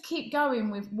all just keep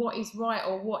going with what is right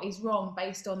or what is wrong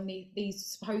based on these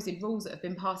supposed rules that have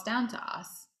been passed down to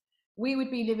us, we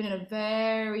would be living in a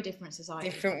very different society.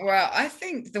 Different world. I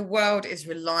think the world is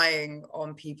relying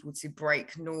on people to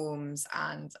break norms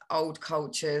and old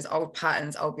cultures, old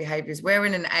patterns, old behaviors. We're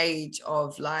in an age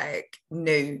of like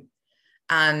new.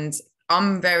 And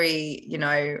I'm very,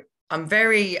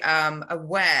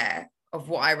 aware of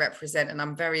what I represent, and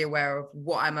I'm very aware of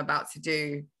what I'm about to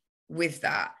do with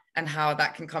that and how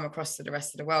that can come across to the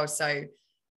rest of the world. So,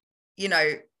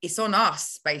 it's on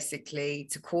us basically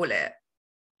to call it.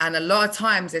 And a lot of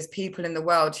times there's people in the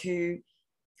world who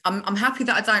I'm happy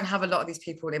that I don't have a lot of these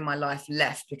people in my life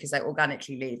left because they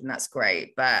organically leave, and that's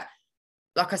great. But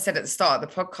like I said at the start of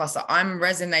the podcast, I'm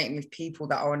resonating with people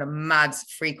that are on a mad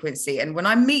frequency. And when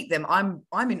I meet them, I'm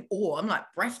in awe. I'm like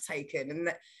breathtaking.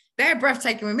 And they're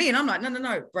breathtaking with me. And I'm like,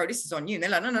 no, bro, this is on you. And they're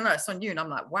like, no, it's on you. And I'm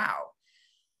like, wow.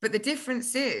 But the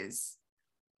difference is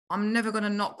I'm never going to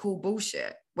not call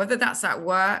bullshit, whether that's at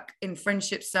work, in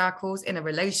friendship circles, in a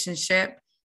relationship,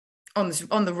 on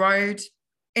the road,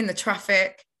 in the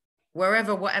traffic.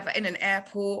 wherever, whatever, in an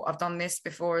airport. I've done this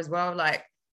before as well. Like,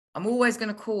 I'm always going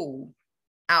to call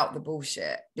out the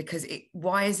bullshit, because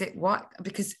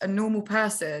because a normal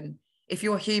person, if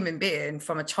you're a human being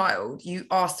from a child, you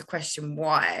ask the question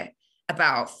why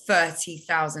about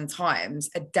 30,000 times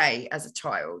a day as a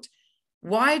child.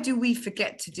 Why do we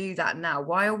forget to do that now?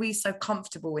 Why are we so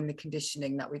comfortable in the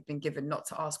conditioning that we've been given not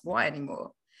to ask why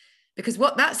anymore? Because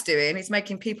what that's doing is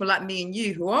making people like me and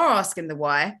you who are asking the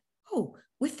why, oh,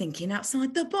 we're thinking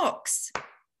outside the box.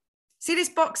 See this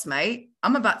box, mate?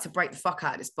 I'm about to break the fuck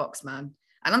out of this box, man.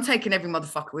 And I'm taking every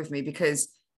motherfucker with me, because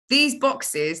these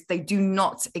boxes, they do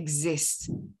not exist.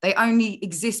 They only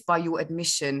exist by your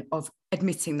admission of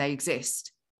admitting they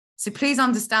exist. So please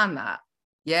understand that.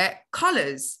 Yeah.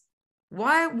 Colors.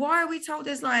 Why are we told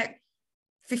there's like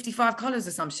 55 colors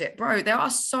or some shit? Bro, there are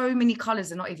so many colors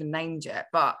that are not even named yet,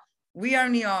 but we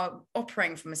only are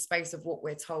operating from a space of what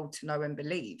we're told to know and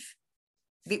believe.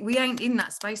 We ain't in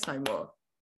that space no more.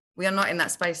 We are not in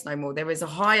that space no more. There is a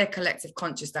higher collective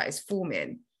conscious that is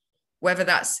forming, whether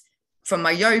that's from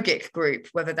my yogic group,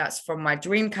 whether that's from my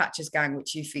dream catchers gang,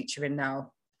 which you feature in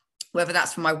now, whether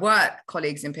that's from my work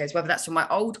colleagues and peers, whether that's from my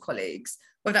old colleagues,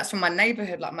 whether that's from my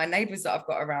neighborhood, like my neighbors that I've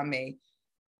got around me.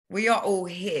 We are all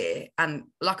here. And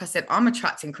like I said, I'm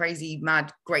attracting crazy,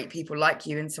 mad, great people like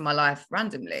you into my life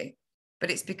randomly.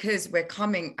 But it's because we're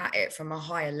coming at it from a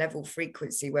higher level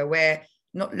frequency, where we're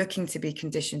not looking to be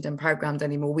conditioned and programmed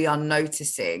anymore. We are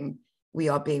noticing we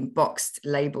are being boxed,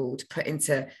 labeled, put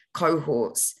into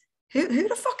cohorts. Who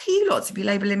the fuck are you lot to be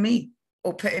labeling me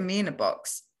or putting me in a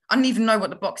box? I don't even know what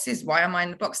the box is. Why am I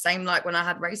in the box? Same like when I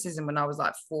had racism when I was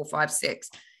like 4, 5, 6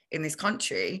 in this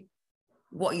country.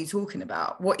 What are you talking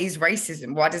about? What is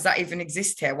racism? Why does that even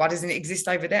exist here? Why doesn't it exist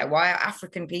over there? Why are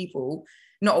African people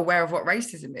not aware of what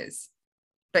racism is?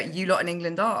 But you lot in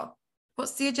England are.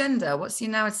 What's the agenda? What's the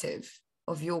narrative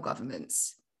of your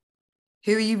governments?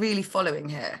 Who are you really following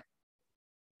here?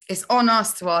 It's on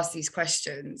us to ask these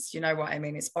questions. You know what I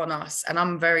mean? It's on us. And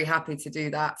I'm very happy to do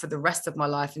that for the rest of my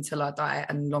life until I die,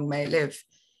 and long may it live,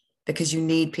 because you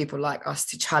need people like us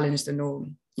to challenge the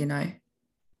norm, you know?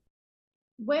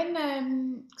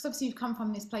 When, because obviously you've come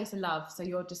from this place of love, so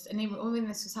you're just, and even when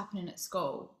this was happening at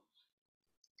school,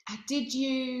 did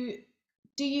you,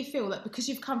 do you feel that because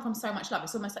you've come from so much love,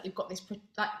 it's almost like you've got this,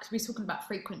 like we're talking about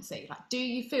frequency, like do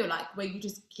you feel like where you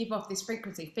just give off this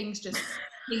frequency, things just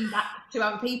ping back to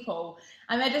other people,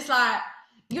 and they're just like,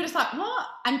 you're just like, what?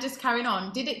 And just carrying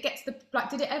on? Did it get to the,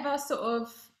 like, did it ever sort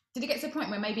of, did it get to the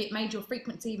point where maybe it made your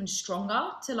frequency even stronger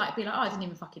to like be like, oh, I didn't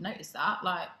even fucking notice that,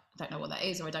 like, I don't know what that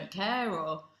is, or I don't care,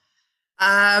 or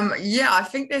Yeah, I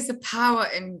think there's a power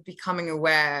in becoming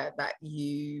aware that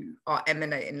you are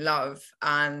emanating love.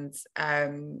 And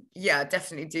yeah, I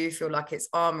definitely do feel like it's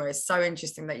armor. It's so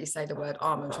interesting that you say the word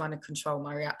armor. I'm trying to control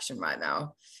my reaction right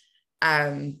now.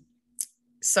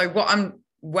 So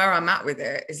where I'm at with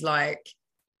it is like,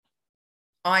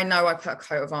 I know I put a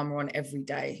coat of armor on every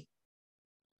day,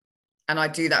 and I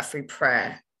do that through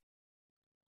prayer.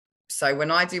 So when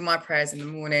I do my prayers in the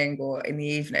morning or in the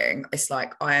evening, it's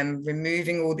like I am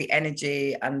removing all the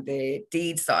energy and the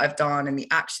deeds that I've done and the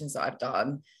actions that I've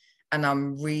done, and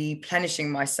I'm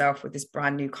replenishing myself with this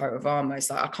brand new coat of armor. It's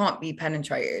like I can't be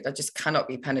penetrated. I just cannot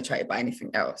be penetrated by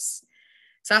anything else.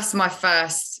 So that's my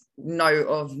first note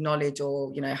of knowledge,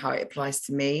 or, you know, how it applies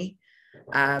to me.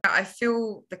 I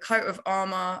feel the coat of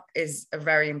armor is a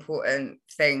very important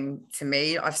thing to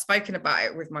me. I've spoken about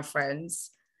it with my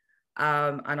friends.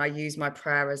 And I use my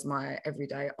prayer as my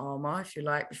everyday armor, if you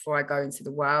like, before I go into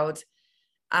the world.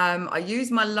 I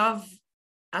use my love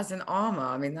as an armor.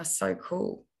 I mean, that's so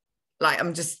cool. Like,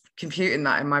 I'm just computing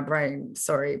that in my brain.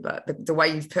 Sorry, but the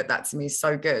way you've put that to me is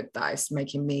so good that it's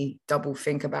making me double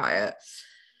think about it.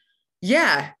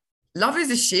 Yeah, love is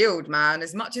a shield, man.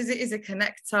 As much as it is a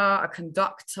connector, a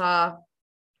conductor,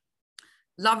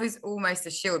 love is almost a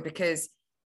shield, because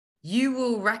you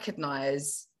will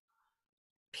recognize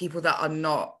people that are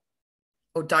not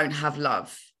or don't have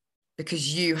love,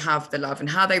 because you have the love,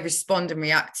 and how they respond and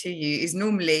react to you is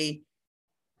normally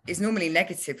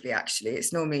negatively. Actually,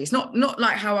 it's not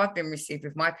like how I've been received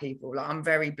with my people. Like, I'm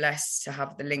very blessed to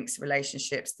have the links,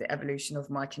 relationships, the evolution of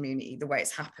my community, the way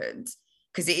it's happened,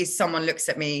 because it is, someone looks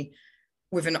at me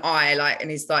with an eye like, and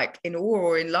is like in awe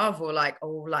or in love, or like,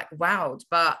 oh, like wowed.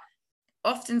 But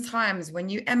oftentimes when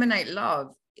you emanate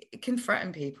love, it can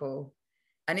threaten people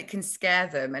and it can scare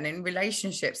them. And in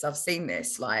relationships, I've seen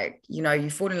this, like, you know, you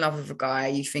fall in love with a guy,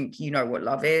 you think you know what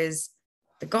love is.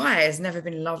 The guy has never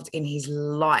been loved in his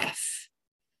life.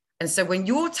 And so when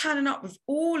you're turning up with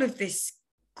all of this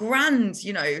grand,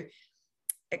 you know,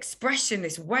 expression,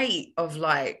 this weight of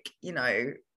like, you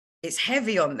know, it's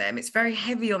heavy on them. It's very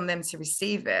heavy on them to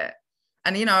receive it.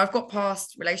 And, you know, I've got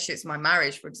past relationships, my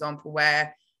marriage, for example,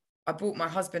 where I bought my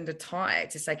husband a tie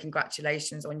to say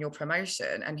congratulations on your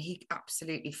promotion. And he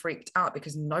absolutely freaked out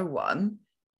because no one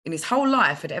in his whole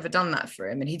life had ever done that for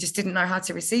him. And he just didn't know how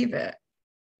to receive it.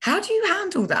 How do you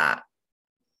handle that?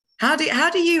 How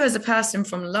do you, as a person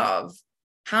from love,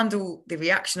 handle the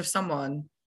reaction of someone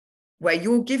where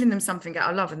you're giving them something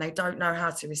out of love and they don't know how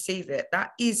to receive it?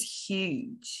 That is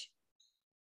huge.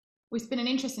 Well, it's been an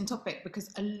interesting topic because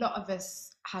a lot of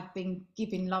us have been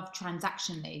giving love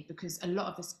transactionally, because a lot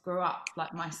of us grew up,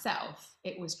 like myself,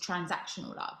 it was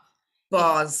transactional love.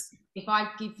 Bars. If I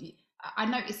give you, I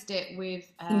noticed it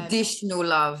with conditional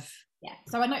love. Yeah,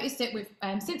 so I noticed it with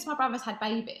since my brothers had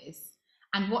babies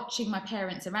and watching my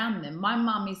parents around them, my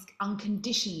mum is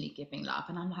unconditionally giving love,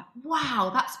 and I'm like, wow,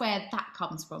 that's where that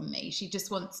comes from me. She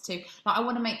just wants to, like, I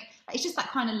want to make, it's just that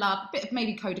kind of love, a bit of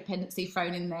maybe codependency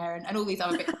thrown in there, and all these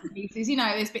other bits and pieces, you know,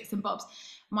 there's bits and bobs.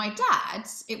 My dad,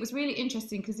 it was really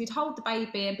interesting because he'd hold the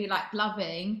baby and be like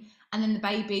loving, and then the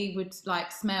baby would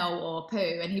like smell or poo,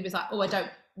 and he was like, oh, I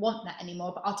don't want that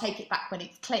anymore, but I'll take it back when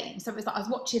it's clean. So it was like I was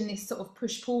watching this sort of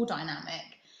push-pull dynamic.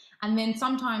 And then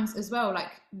sometimes as well, like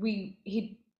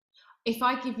if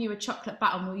I give you a chocolate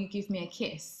button, will you give me a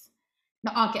kiss?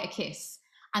 No, I'll get a kiss.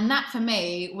 And that for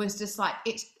me was just like,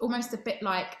 it's almost a bit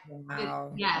like,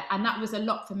 wow. Yeah. And that was a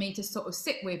lot for me to sort of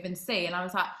sit with and see. And I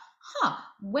was like,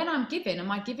 when I'm giving, am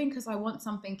I giving because I want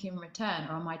something in return,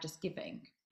 or am I just giving?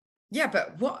 Yeah,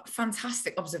 but what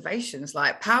fantastic observations.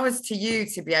 Like, powers to you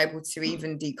to be able to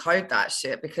even decode that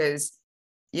shit, because,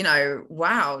 you know,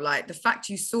 wow, like the fact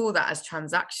you saw that as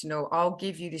transactional, I'll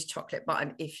give you this chocolate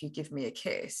button if you give me a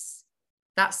kiss.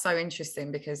 That's so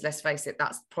interesting, because let's face it,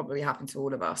 that's probably happened to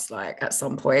all of us, like at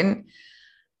some point.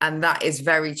 And that is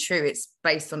very true. It's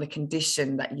based on the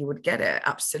condition that you would get it.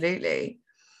 Absolutely.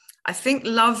 I think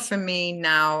love for me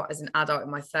now, as an adult in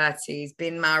my 30s,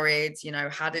 been married, you know,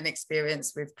 had an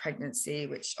experience with pregnancy,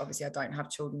 which obviously I don't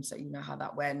have children, so you know how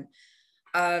that went.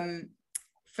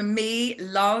 For me,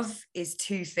 love is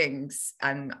two things,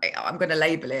 and I'm going to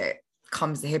label it,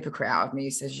 comes the hypocrite out of me who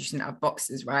says you shouldn't have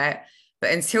boxes, right?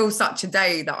 But until such a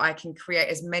day that I can create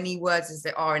as many words as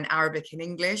there are in Arabic and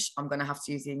English, I'm going to have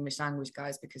to use the English language,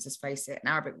 guys, because let's face it, in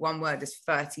Arabic, one word is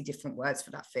 30 different words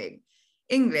for that thing.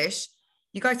 English,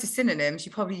 you go to synonyms,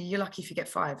 you're lucky if you get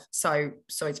 5. So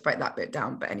sorry to break that bit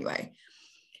down. But anyway,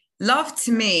 love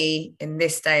to me in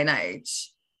this day and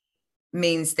age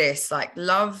means this, like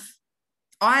love.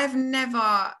 I've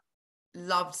never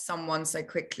loved someone so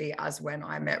quickly as when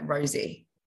I met Rosie.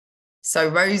 So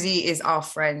Rosie is our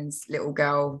friend's little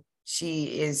girl.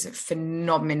 She is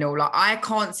phenomenal. Like, I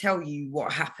can't tell you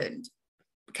what happened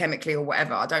chemically or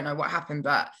whatever. I don't know what happened,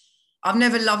 but I've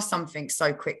never loved something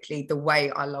so quickly the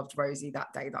way I loved Rosie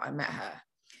that day that I met her.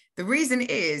 The reason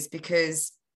is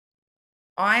because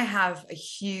I have a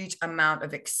huge amount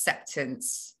of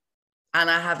acceptance, and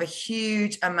I have a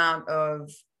huge amount of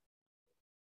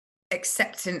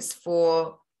acceptance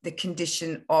for the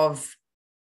condition of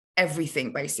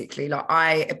everything, basically. Like,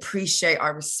 I appreciate, I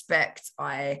respect,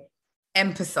 I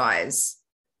empathize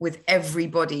with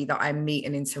everybody that I meet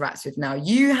and interact with. Now,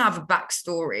 you have a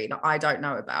backstory that I don't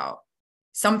know about.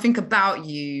 Something about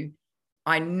you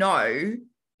I know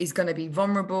is going to be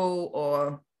vulnerable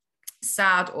or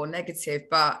sad or negative,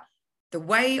 but the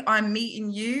way I'm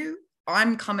meeting you,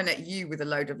 I'm coming at you with a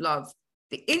load of love.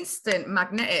 The instant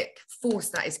magnetic force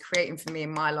that is creating for me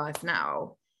in my life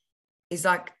now is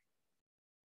like,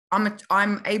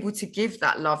 I'm able to give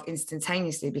that love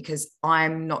instantaneously, because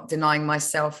I'm not denying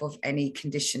myself of any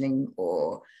conditioning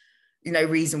or, you know,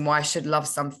 reason why I should love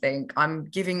something. I'm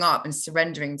giving up and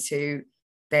surrendering to,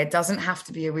 there doesn't have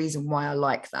to be a reason why I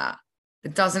like that.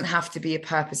 There doesn't have to be a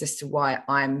purpose as to why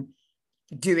I'm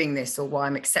doing this or why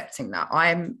I'm accepting that.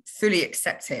 I'm fully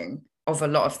accepting of a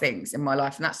lot of things in my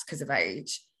life, and that's because of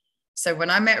age. So when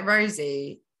I met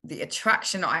Rosie, the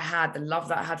attraction that I had, the love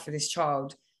that I had for this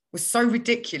child was so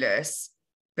ridiculous,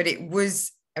 but it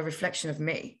was a reflection of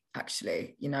me,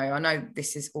 actually. You know, I know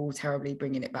this is all terribly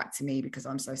bringing it back to me because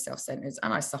I'm so self-centered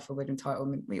and I suffer with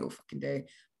entitlement. We all fucking do.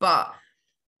 But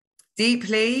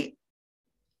deeply,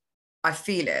 I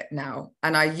feel it now.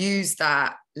 And I use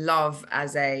that love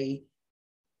as a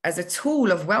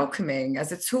tool of welcoming,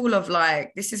 as a tool of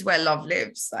like, this is where love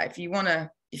lives. Like, if you want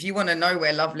to know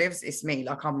where love lives, it's me.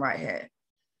 Like, I'm right here.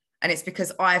 And it's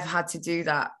because I've had to do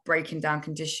that, breaking down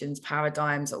conditions,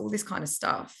 paradigms, all this kind of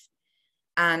stuff.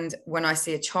 And when I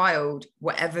see a child,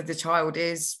 whatever the child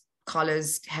is,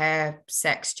 colors, hair,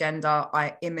 sex, gender,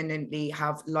 I imminently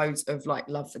have loads of like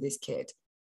love for this kid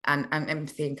and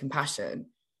empathy and compassion,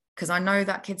 because I know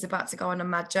that kid's about to go on a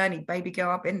mad journey. Baby girl,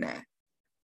 I've been there.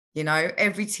 You know,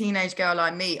 every teenage girl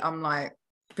I meet, I'm like,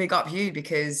 big up you,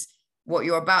 because what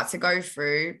you're about to go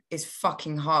through is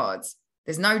fucking hard.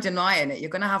 There's no denying it. You're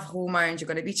going to have hormones. You're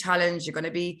going to be challenged. You're going to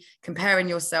be comparing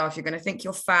yourself. You're going to think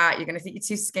you're fat. You're going to think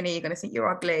you're too skinny. You're going to think you're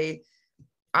ugly.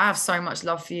 I have so much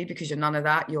love for you because you're none of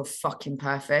that. You're fucking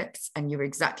perfect. And you're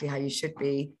exactly how you should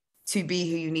be to be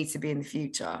who you need to be in the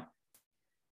future.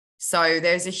 So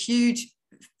there's a huge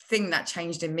thing that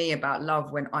changed in me about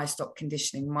love when I stopped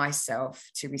conditioning myself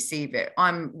to receive it.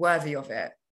 I'm worthy of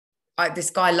it. This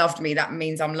guy loved me. That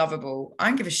means I'm lovable. I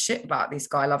don't give a shit about this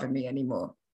guy loving me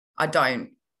anymore. I don't.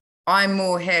 I'm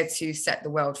more here to set the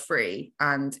world free.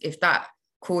 And if that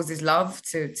causes love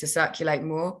to circulate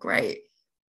more, great.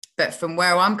 But from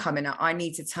where I'm coming at, I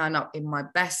need to turn up in my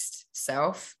best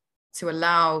self to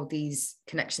allow these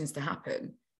connections to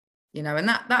happen. You know, and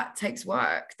that takes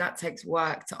work. That takes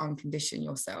work to uncondition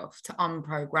yourself, to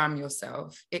unprogram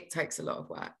yourself. It takes a lot of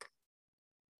work.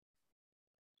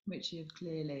 Which you've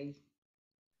clearly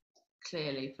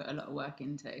put a lot of work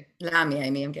into. Allow me,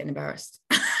 Amy, I'm getting embarrassed.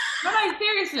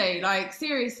 No,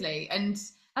 seriously. And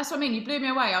that's what I mean. You blew me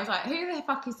away. I was like, who the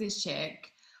fuck is this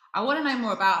chick? I want to know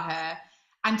more about her.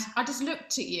 And I just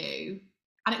looked at you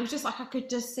and it was just like, I could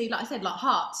just see, like I said, like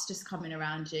hearts just coming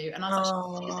around you. And I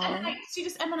was like, she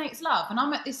just emanates love. And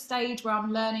I'm at this stage where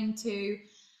I'm learning to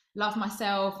love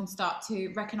myself and start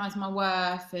to recognize my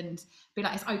worth and be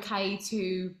like, it's okay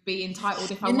to be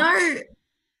entitled if I want.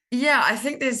 Yeah, I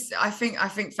think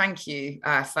thank you.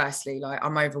 Firstly, like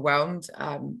I'm overwhelmed.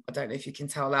 I don't know if you can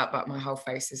tell that, but my whole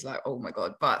face is like, oh my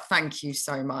God. But thank you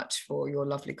so much for your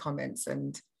lovely comments,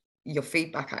 and your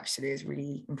feedback actually is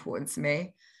really important to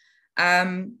me.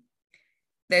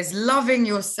 There's loving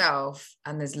yourself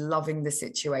and there's loving the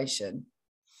situation.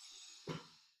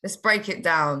 Let's break it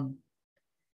down.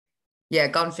 Yeah,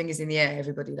 gun fingers in the air,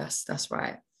 everybody. That's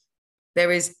right.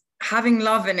 There is having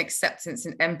love and acceptance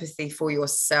and empathy for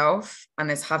yourself, and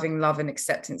there's having love and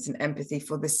acceptance and empathy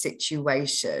for the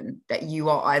situation that you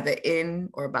are either in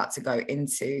or about to go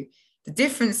into. The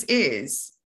difference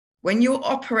is when you're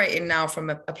operating now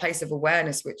from a place of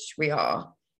awareness, which we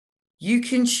are, you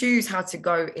can choose how to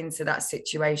go into that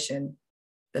situation.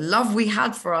 The love we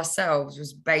had for ourselves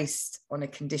was based on a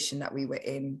condition that we were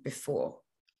in before.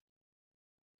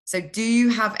 So do you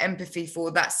have empathy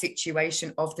for that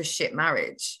situation of the shit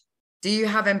marriage? Do you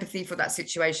have empathy for that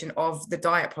situation of the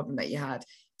diet problem that you had?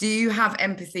 Do you have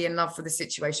empathy and love for the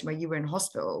situation where you were in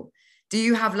hospital? Do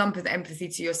you have lump of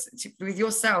empathy with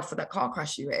yourself for that car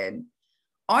crash you were in?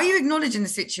 Are you acknowledging the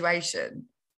situation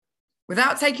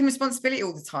without taking responsibility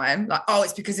all the time? Like, oh,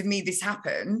 it's because of me this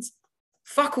happened.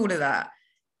 Fuck all of that.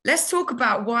 Let's talk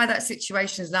about why that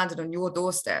situation has landed on your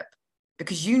doorstep,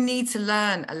 because you need to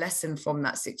learn a lesson from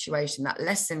that situation. That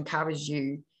lesson carries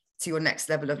you to your next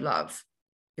level of love,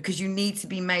 because you need to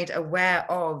be made aware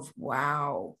of,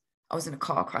 wow, I was in a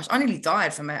car crash. I nearly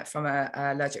died from a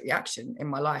allergic reaction in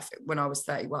my life when I was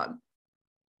 31.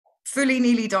 Fully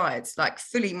nearly died, like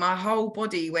fully. My whole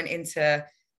body went into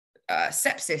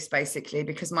sepsis basically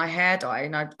because my hair died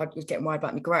and I was getting worried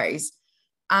about my greys.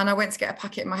 And I went to get a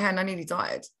packet in my hair and I nearly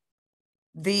died.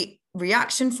 The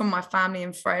reaction from my family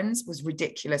and friends was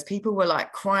ridiculous. People were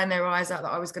like crying their eyes out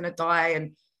that I was going to die.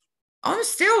 And I'm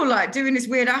still like doing this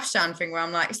weird Afshan thing where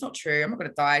I'm like, it's not true. I'm not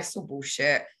going to die. It's all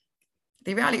bullshit.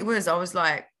 The reality was I was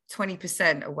like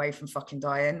 20% away from fucking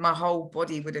dying. My whole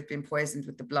body would have been poisoned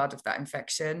with the blood of that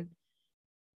infection.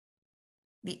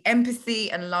 The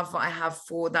empathy and love that I have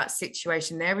for that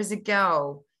situation. There is a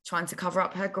girl trying to cover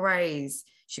up her greys.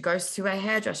 She goes to her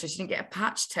hairdresser. She didn't get a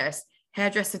patch test.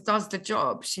 Hairdresser does the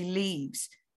job. She leaves.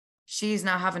 She's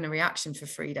now having a reaction for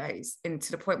 3 days, and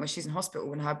to the point where she's in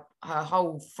hospital and her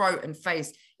whole throat and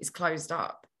face is closed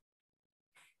up.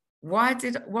 Why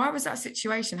was that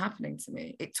situation happening to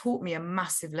me? It taught me a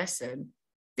massive lesson.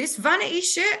 This vanity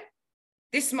shit,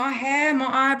 this my hair,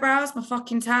 my eyebrows, my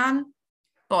fucking tan,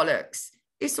 bollocks.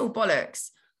 It's all bollocks.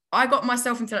 I got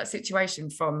myself into that situation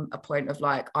from a point of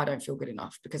like, I don't feel good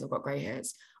enough because I've got grey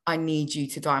hairs. I need you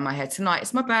to dye my hair tonight.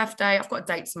 It's my birthday. I've got a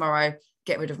date tomorrow.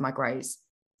 Get rid of my greys.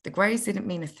 The greys didn't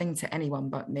mean a thing to anyone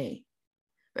but me.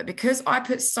 But because I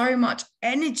put so much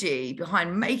energy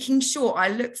behind making sure I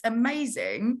looked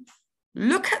amazing,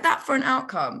 look at that for an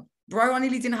outcome. Bro, I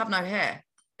nearly didn't have no hair.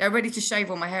 They were ready to shave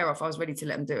all my hair off. I was ready to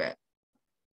let them do it.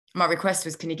 My request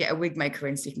was, can you get a wig maker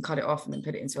in so you can cut it off and then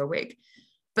put it into a wig?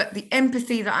 But the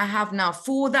empathy that I have now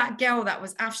for that girl that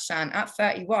was Afshan at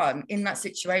 31 in that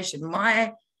situation,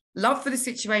 my love for the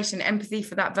situation, empathy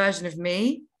for that version of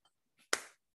me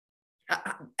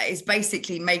is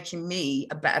basically making me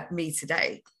a better me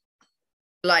today.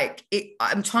 like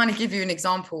I'm trying to give you an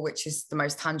example, which is the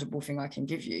most tangible thing I can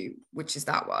give you, which is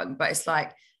that one. But it's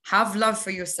like, have love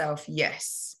for yourself,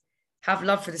 yes. Have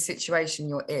love for the situation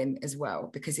you're in as well,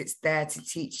 because it's there to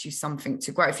teach you something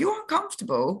to grow. If you're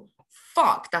uncomfortable,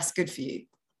 fuck, that's good for you.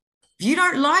 If you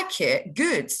don't like it,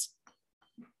 good.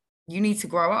 You need to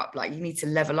grow up. Like, you need to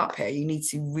level up here. You need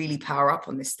to really power up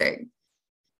on this thing,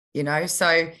 you know?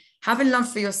 So having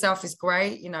love for yourself is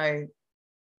great, you know,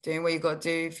 doing what you got to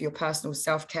do for your personal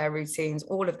self-care routines,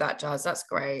 all of that jazz, that's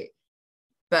great.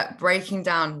 But breaking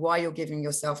down why you're giving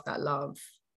yourself that love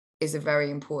is a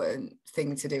very important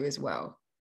thing to do as well.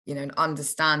 You know, and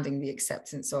understanding the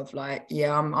acceptance of like,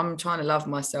 yeah, I'm trying to love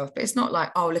myself, but it's not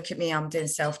like, oh, look at me, I'm doing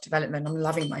self-development, I'm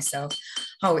loving myself.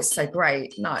 Oh, it's so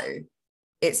great. No,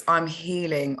 it's I'm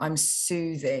healing, I'm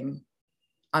soothing,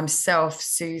 I'm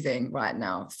self-soothing right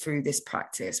now through this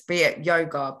practice, be it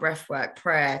yoga, breath work,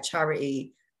 prayer,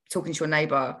 charity, talking to your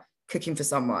neighbor, cooking for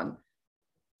someone.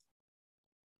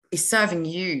 It's serving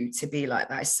you to be like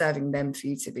that. It's serving them for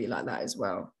you to be like that as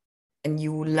well. And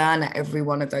you will learn at every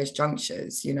one of those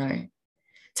junctures, you know.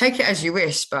 Take it as you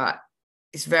wish, but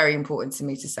it's very important to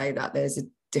me to say that there's a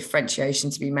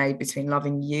differentiation to be made between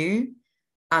loving you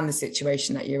and the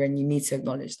situation that you're in. You need to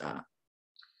acknowledge that.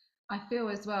 I feel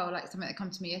as well like something that came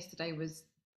to me yesterday was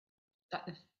that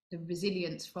the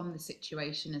resilience from the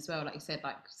situation as well. Like you said,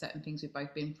 like certain things we've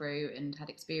both been through and had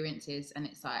experiences, and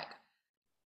it's like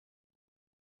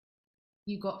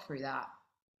you got through that.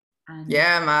 And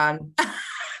Yeah, man.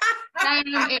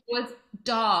 it was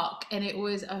dark and it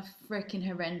was a freaking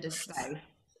horrendous place.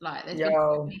 Like there's been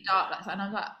so Yo, many dark, like, and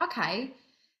I'm like, okay.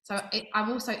 So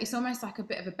I'm also, it's almost like a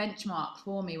bit of a benchmark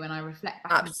for me when I reflect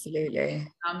back. absolutely.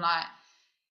 I'm like,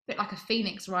 bit like a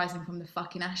phoenix rising from the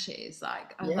fucking ashes.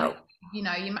 Like I was Yeah. like, you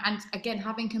know, and again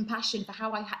having compassion for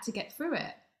how I had to get through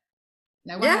it.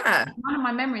 You know, Yeah. one of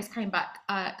my memories come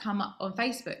up on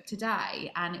Facebook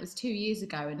today, and it was 2 years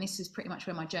ago, and this is pretty much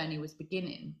where my journey was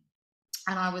beginning.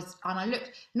 And I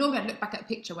looked, normally I look back at a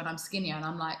picture when I'm skinnier, and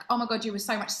I'm like, oh my god, you were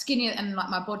so much skinnier, and like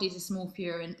my body's a small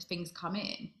fewer and things come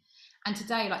in. And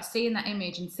today, like seeing that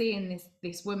image and seeing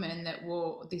this woman that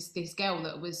wore this girl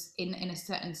that was in a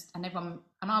certain, and everyone,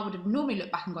 and I would have normally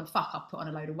looked back and gone, fuck, I've put on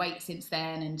a load of weight since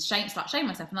then, and shame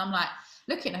myself. And I'm like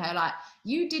looking at her like,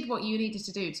 you did what you needed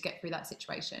to do to get through that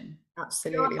situation. You're a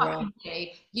Absolutely right. fucking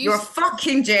G. You're a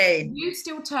fucking G. You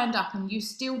still turned up and you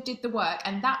still did the work,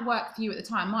 and that work for you at the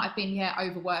time might have been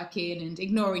overworking and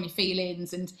ignoring your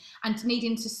feelings and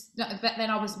needing to, but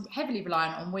then I was heavily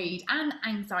reliant on weed and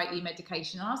anxiety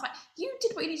medication, and I was like, you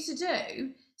did what you needed to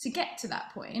do to get to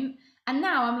that point. And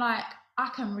now I'm like, I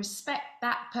can respect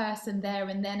that person there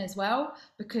and then as well,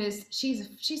 because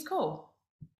she's cool.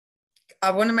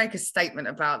 I want to make a statement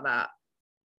about that.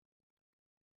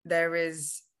 There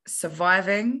is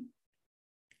surviving,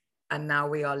 and now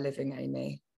we are living,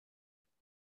 Amy.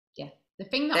 Yeah, the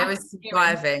thing that there is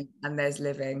surviving and there's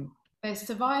living. There's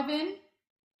surviving,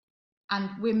 and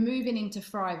we're moving into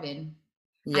thriving.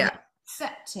 Yeah. And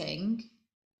accepting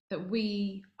that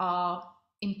we are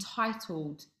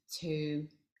entitled to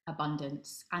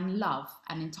abundance and love,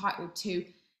 and entitled to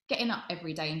getting up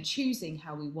every day and choosing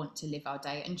how we want to live our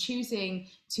day, and choosing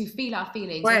to feel our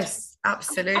feelings. Yes,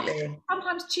 absolutely.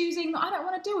 Sometimes choosing that I don't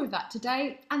want to deal with that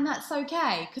today, and that's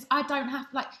okay, because I don't have,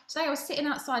 like today I was sitting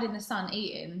outside in the sun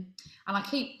eating, and I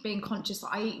keep being conscious that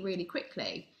I eat really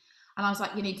quickly, and I was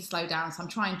like, you need to slow down. So I'm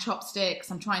trying chopsticks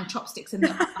in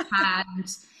the other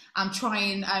hand. I'm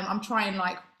trying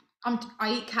like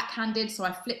I eat cat-handed, so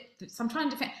I flip. So I'm trying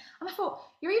different. And I thought,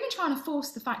 you're even trying to force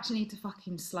the fact you need to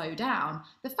fucking slow down.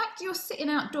 The fact that you're sitting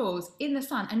outdoors in the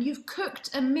sun and you've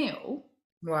cooked a meal.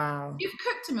 Wow. You've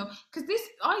cooked a meal. Because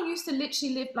I used to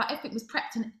literally live, like, if it was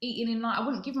prepped and eating in, like, I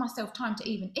wouldn't give myself time to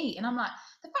even eat. And I'm like,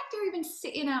 the fact you're even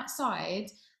sitting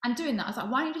outside and doing that, I was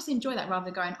like, why don't you just enjoy that rather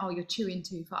than going, oh, you're chewing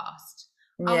too fast?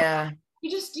 Yeah.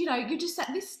 You're just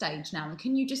at this stage now, and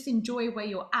can you just enjoy where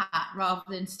you're at rather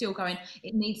than still going,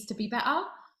 it needs to be better?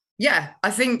 Yeah,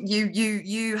 I think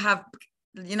you have,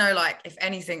 like, if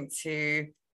anything, to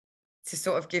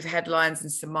sort of give headlines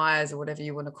and surmise or whatever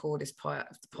you want to call this part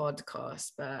of the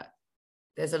podcast, but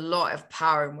there's a lot of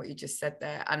power in what you just said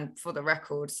there. And for the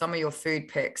record, some of your food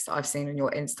pics that I've seen on your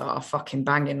Insta are fucking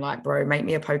banging. Like, bro, make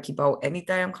me a poke bowl any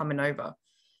day, I'm coming over.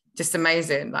 Just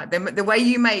amazing. Like the way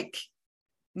you make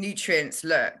nutrients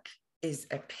look is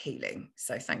appealing.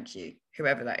 So thank you,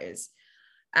 whoever that is.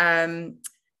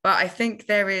 But I think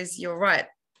you're right,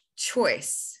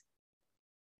 choice.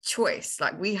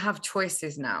 Like, we have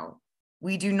choices now.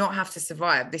 We do not have to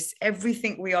survive.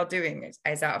 Everything we are doing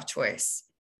is out of choice.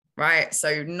 right?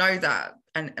 So know that,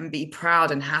 and be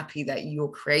proud and happy that you're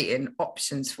creating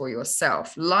options for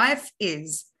yourself. Life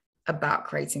is about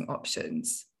creating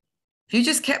options. If you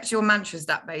just kept your mantras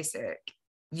that basic,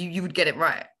 you would get it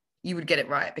right. You would get it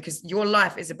right, because your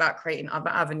life is about creating other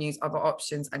avenues, other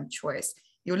options, and choice.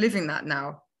 You're living that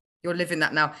now. You're living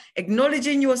that now.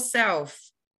 Acknowledging yourself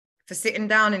for sitting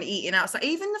down and eating outside.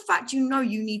 Even the fact you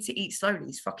need to eat slowly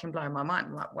is fucking blowing my mind.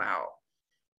 I'm like, wow,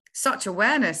 such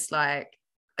awareness. Like,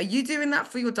 are you doing that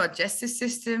for your digestive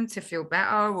system to feel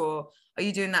better, or are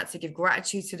you doing that to give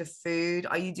gratitude to the food?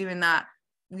 Are you doing that?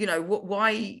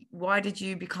 Why did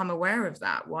you become aware of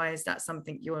that? Why is that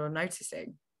something you're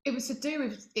noticing? It was to do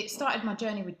with, it started my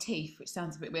journey with teeth, which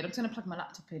sounds a bit weird. I'm just going to plug my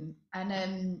laptop in,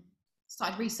 and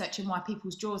started researching why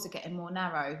people's jaws are getting more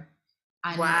narrow.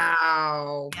 And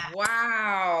Wow. yeah,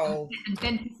 Wow. and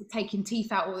dentists are taking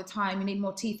teeth out all the time. You need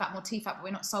more teeth out, but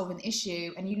we're not solving the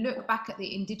issue. And you look back at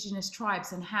the indigenous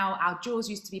tribes and how our jaws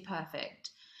used to be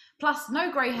perfect, plus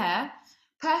no grey hair,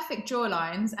 perfect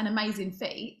jawlines, and amazing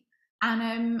feet.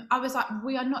 And I was like,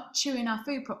 we are not chewing our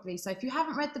food properly. So if you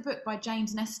haven't read the book by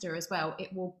James Nestor as well,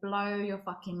 it will blow your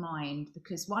fucking mind,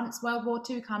 because once World War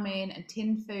II come in and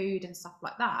tinned food and stuff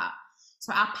like that,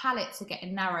 so our palates are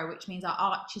getting narrow, which means our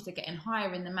arches are getting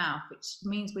higher in the mouth, which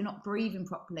means we're not breathing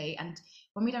properly. And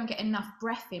when we don't get enough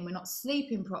breath in, we're not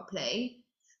sleeping properly.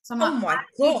 So I'm Oh like, my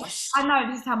gosh. I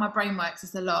know this is how my brain works.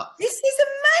 It's a lot. This is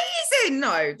amazing.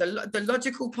 No, the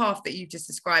logical path that you just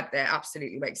described there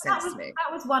absolutely makes sense to me.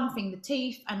 That was one thing, the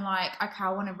teeth, and like, okay,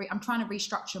 I'm trying to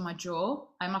restructure my jaw.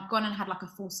 I've gone and had like a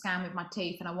full scan with my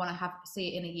teeth, and I want to see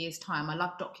it in a year's time. I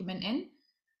love documenting.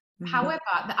 However,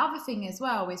 the other thing as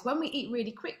well is when we eat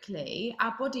really quickly,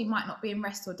 our body might not be in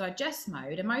rest or digest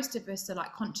mode. And most of us are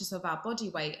like conscious of our body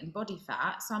weight and body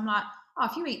fat. So I'm like, oh,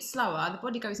 if you eat slower, the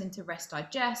body goes into rest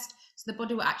digest. So the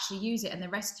body will actually use it, and the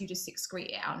rest you just excrete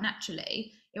it out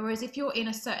naturally. Whereas if you're in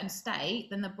a certain state,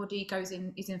 then the body is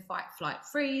in fight, flight,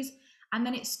 freeze, and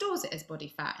then it stores it as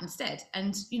body fat instead.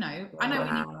 And I know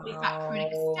we need body fat for an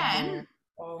extent.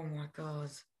 Oh my God.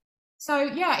 So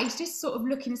yeah, it's just sort of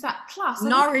looking at that. Plus,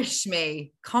 Nourish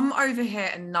me. Come over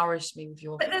here and nourish me with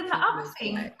your. But then the other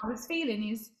thing I was feeling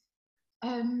is,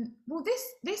 well,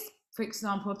 this, for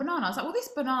example, a banana. I was like, well, this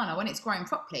banana, when it's grown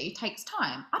properly, takes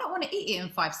time. I don't want to eat it in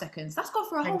 5 seconds. That's gone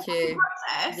through a whole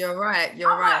process. You're right.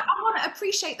 You're right. I want to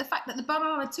appreciate the fact that the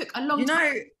banana took a long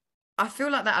time. I feel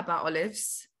like that about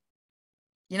olives.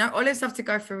 Olives have to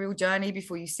go through a real journey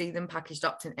before you see them packaged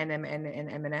up in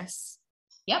M&S.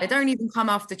 Yep. They don't even come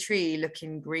off the tree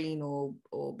looking green or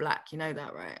black. You know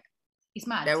that, right? It's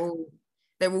mad.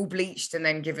 They're all bleached and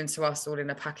then given to us all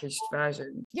in a packaged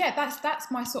version. Yeah,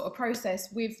 that's my sort of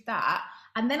process with that.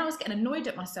 And then I was getting annoyed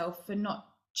at myself for not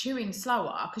chewing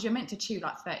slower, because you're meant to chew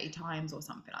like 30 times or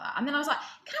something like that. And then I was like,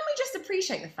 can we just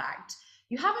appreciate the fact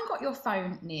you haven't got your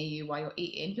phone near you while you're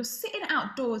eating, you're sitting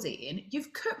outdoors eating,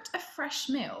 you've cooked a fresh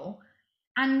meal,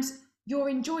 and you're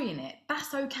enjoying it.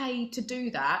 That's okay to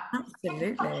do that.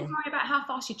 Absolutely. Don't worry about how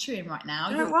fast you're chewing right now.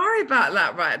 Don't worry about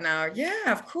that right now.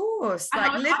 Yeah, of course.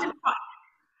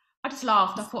 I just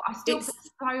laughed. I thought I still put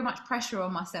so much pressure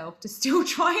on myself to still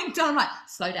try and do. I'm like,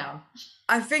 slow down.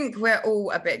 I think we're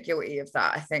all a bit guilty of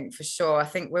that. I think for sure. I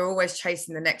think we're always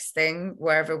chasing the next thing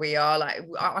wherever we are. Like,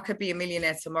 I could be a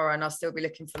millionaire tomorrow and I'll still be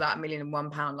looking for that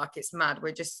 £1,001,000. Like, it's mad.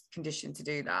 We're just conditioned to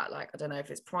do that. Like, I don't know if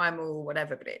it's primal or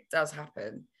whatever, but it does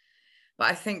happen. But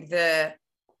I think the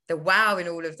wow in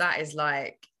all of that is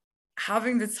like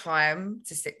having the time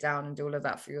to sit down and do all of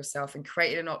that for yourself, and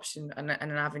creating an option and an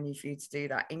avenue for you to do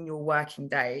that in your working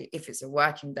day. If it's a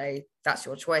working day, that's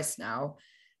your choice now.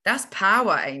 That's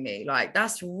power, Amy. Like,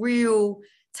 that's real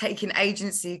taking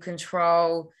agency,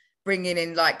 control, bringing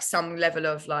in like some level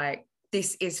of like,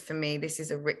 this is for me, this is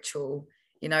a ritual.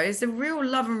 It's a real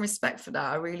love and respect for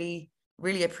that. I really,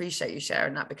 really appreciate you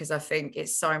sharing that, because I think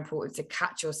it's so important to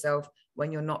catch yourself when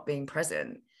you're not being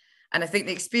present. And I think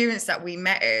the experience that we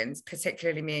met in,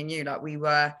 particularly me and you, like we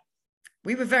were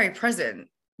very present.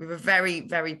 We were very,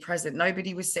 very present.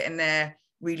 Nobody was sitting there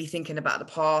really thinking about the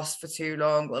past for too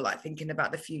long, or like thinking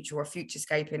about the future or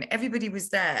futurescaping. Everybody was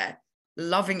there,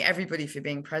 loving everybody for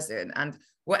being present. And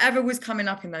whatever was coming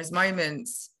up in those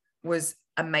moments was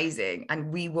amazing.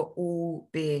 And we were all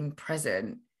being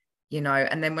present,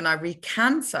 And then when I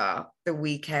recanter the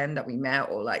weekend that we met,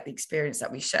 or like the experience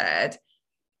that we shared,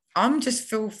 I'm just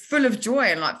feel full of joy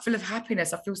and like full of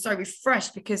happiness. I feel so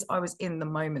refreshed because I was in the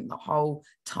moment the whole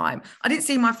time. I didn't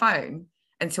see my phone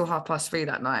until 3:30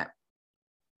 that night.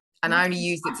 And I only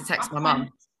used it to text my mum.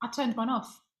 I turned mine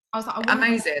off. I was like,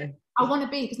 Amazing. I want to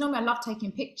be, because normally I love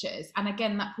taking pictures, and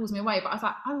again that pulls me away. But I was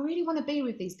like, I really want to be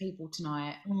with these people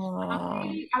tonight. Oh,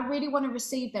 I really want to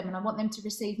receive them, and I want them to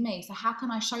receive me. So how can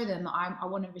I show them that I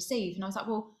want to receive? And I was like,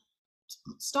 well,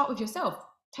 start with yourself.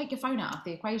 Take your phone out of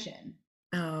the equation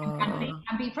oh,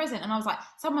 and be present. And I was like,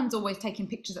 someone's always taking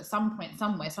pictures at some point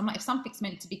somewhere. So I'm like, if something's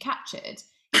meant to be captured,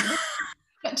 it will.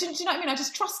 But do you know what I mean? I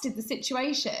just trusted the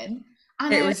situation,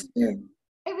 and it was.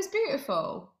 it was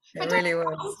beautiful. It But don't, really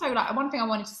was. also, like, one thing I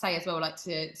wanted to say as well, like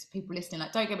to people listening,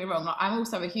 like, don't get me wrong, like, I'm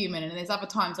also a human, and there's other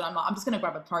times when I'm like, I'm just going to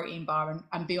grab a protein bar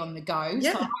and be on the go.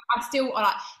 So Yeah, I still,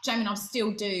 like, do you know what I mean? I'll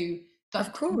still do the,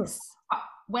 of course.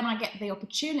 when I get the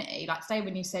opportunity, like, say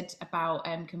when you said about,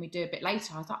 can we do a bit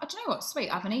later? I was like, oh, do you know what? Sweet,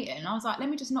 I haven't eaten. And I was like, let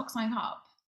me just knock something up.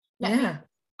 Let me, Yeah,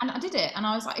 and I did it. And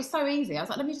I was like, it's so easy. I was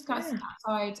like, let me just go yeah.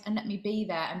 outside and let me be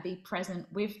there and be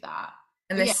present with that.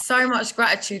 And But there's yeah, so much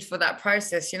gratitude for that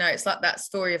process. You know, it's like that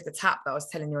story of the tap that I was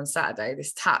telling you on Saturday,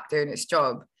 this tap doing its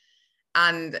job.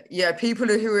 And yeah, people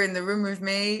who were in the room with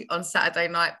me on Saturday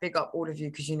night, big up all of you,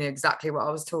 because you knew exactly what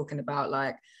I was talking about.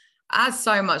 Like, I had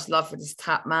so much love for this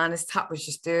tap, man. This tap was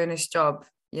just doing its job.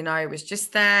 You know, it was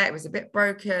just there. It was a bit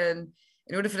broken.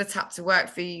 In order for the tap to work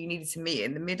for you, you needed to meet it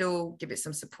in the middle, give it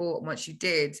some support. And once you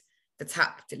did, the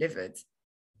tap delivered.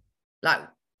 Like,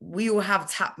 we all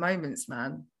have tap moments,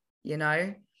 man, you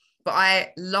know? But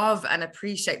I love and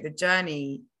appreciate the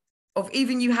journey of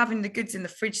even you having the goods in the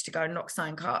fridge to go and knock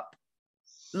something up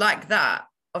like that,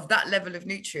 of that level of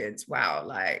nutrients. Wow,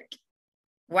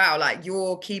 like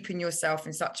you're keeping yourself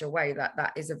in such a way that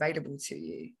that is available to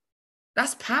you.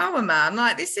 That's power, man.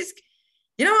 Like, this is,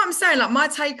 you know what I'm saying? Like, my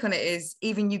take on it is,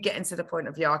 even you getting to the point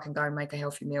of, yeah, I can go and make a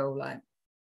healthy meal, like,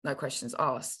 no questions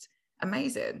asked.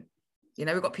 Amazing. You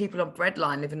know, we've got people on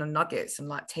breadline living on nuggets and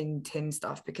like tin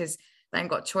stuff because they ain't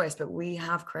got choice, but we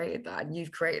have created that, and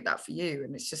you've created that for you.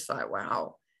 And it's just like,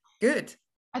 wow, good.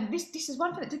 and this is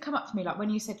one thing that did come up for me, like when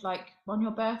you said, like, on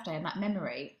your birthday and that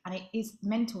memory, and it is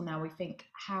mental now. We think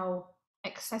how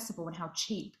accessible and how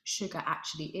cheap sugar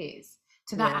actually is,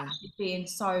 to that Yeah. actually being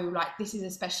so, like, this is a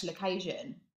special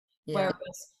occasion, Yeah.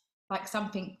 whereas like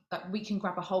something that we can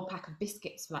grab a whole pack of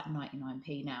biscuits for like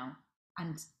 99p now,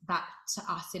 and that to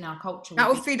us in our culture will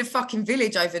That'll be. feed a fucking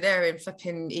village over there in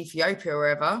flipping Ethiopia or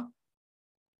wherever.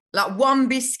 Like, one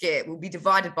biscuit will be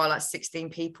divided by like 16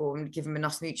 people and give them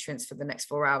enough nutrients for the next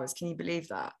 4 hours. Can you believe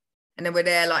that? And then we're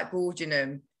there like gorging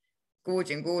them,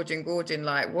 gorging.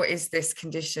 Like, what is this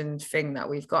conditioned thing that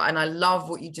we've got? And I love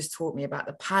what you just taught me about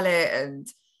the palate and,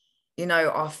 you know,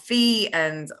 our feet.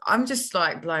 And I'm just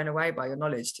like blown away by your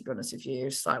knowledge, to be honest with you.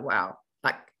 It's like, wow,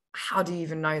 like, how do you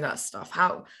even know that stuff?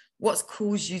 What's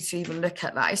caused you to even look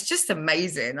at that? It's just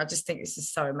amazing. I just think this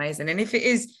is so amazing. And if it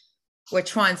is, we're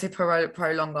trying to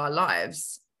prolong our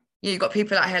lives. Yeah, you've got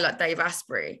people out here like Dave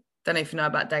Asprey. Don't know if you know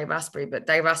about Dave Asprey, but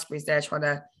Dave Asprey's there trying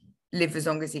to live as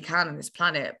long as he can on this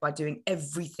planet by doing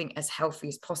everything as healthy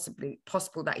as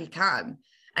possible that he can.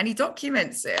 And he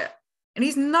documents it. And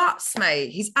he's nuts,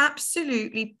 mate. He's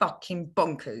absolutely fucking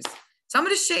bonkers. Some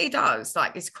of the shit he does,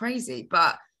 like, it's crazy.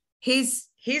 But his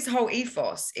whole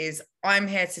ethos is, I'm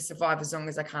here to survive as long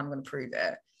as I can. I'm going to prove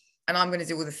it. And I'm going to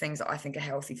do all the things that I think are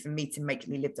healthy for me to make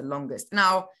me live the longest.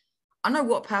 Now, I know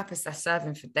what purpose they're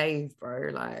serving for Dave, bro,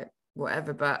 like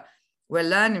whatever, but we're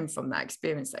learning from that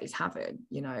experience that he's having,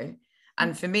 you know?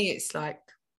 And for me, it's like,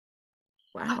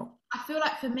 wow. I feel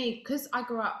like for me, because I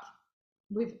grew up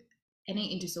with an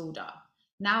eating disorder,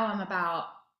 now I'm about,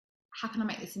 how can I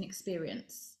make this an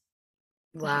experience?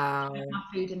 So how can I make Wow. my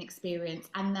food an experience?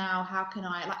 And now how can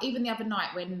I, like, even the other night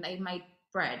when they made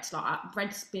bread, like,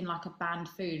 bread's been like a banned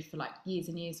food for like years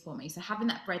and years for me. So having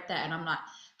that bread there, and I'm like,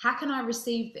 how can I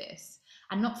receive this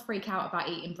and not freak out about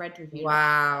eating bread with you lot?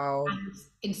 Wow. And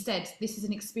instead, this is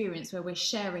an experience where we're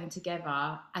sharing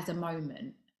together as a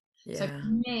moment. So Yeah. for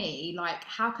me, like,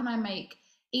 how can I make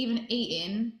even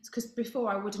eating? Because before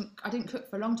I didn't cook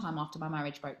for a long time after my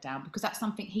marriage broke down, because that's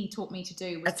something he taught me to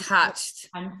do, was to cook. Attached.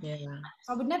 And Yeah.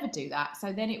 so I would never do that.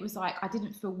 So then it was like I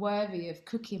didn't feel worthy of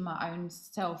cooking my own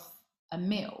self a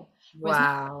meal. Whereas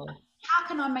now, Wow. how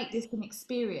can I make this an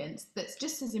experience that's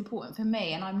just as important for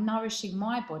me? And I'm nourishing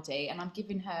my body and I'm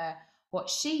giving her what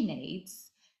she needs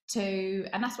to,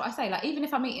 and that's what I say, like, even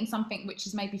if I'm eating something which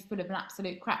is maybe full of an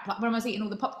absolute crap, like when I was eating all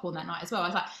the popcorn that night as well, I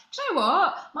was like, do you know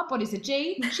what? My body's a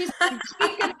G. She's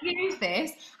gonna use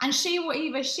this, and she will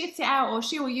either shit it out or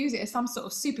she will use it as some sort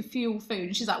of super fuel food.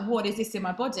 And she's like, what is this in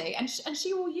my body? And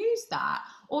she will use that.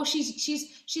 Or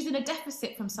she's in a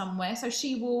deficit from somewhere, so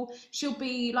she'll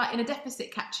be like in a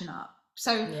deficit catching up.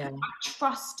 So Yeah. I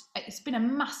trust. It's been a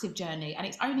massive journey, and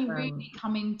it's only really Um,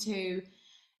 coming to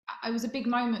it was a big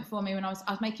moment for me when I was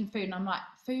making food, and I'm like,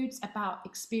 food's about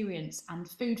experience, and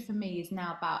food for me is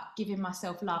now about giving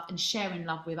myself love and sharing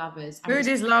love with others and Food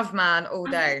is love, man, all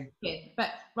and day. receiving, but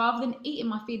rather than eating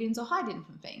my feelings or hiding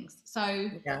from things. So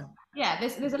Yeah. yeah,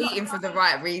 there's a lot of Eating for the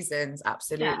right reasons, yeah,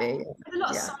 absolutely. there's a lot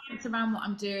of Yeah, science around what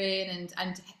I'm doing,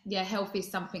 and yeah, health is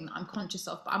something that I'm conscious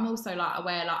of, but I'm also like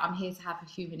aware, like I'm here to have a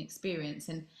human experience,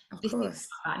 and of this is course.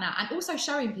 like that now, and also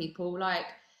showing people like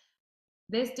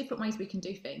there's different ways we can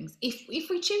do things if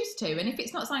we choose to, and if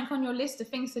it's not something on your list of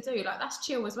things to do, like that's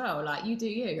chill as well. Like you do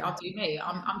you, Yeah. I'll do me.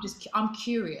 Yeah. I'm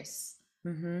curious.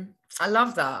 Hmm. I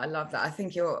love that. I love that. I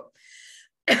think you're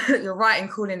you're right in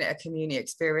calling it a community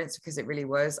experience, because it really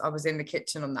was. I was in the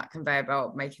kitchen on that conveyor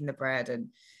belt making the bread and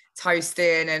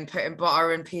toasting and putting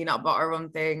butter and peanut butter on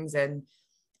things, and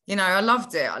I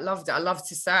loved it. I loved it. I love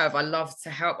to serve. I love to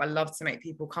help. I love to make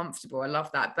people comfortable. I love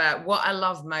that. But what I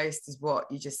love most is what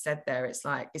you just said there. It's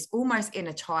like, it's almost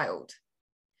inner child.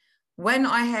 When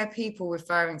I hear people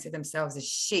referring to themselves as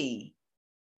she,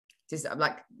 just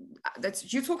like,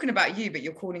 you're talking about you, but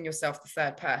you're calling yourself the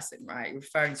third person, right? You're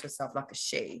referring to yourself like a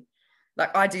she.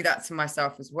 Like I do that to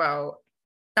myself as well.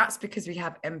 That's because we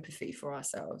have empathy for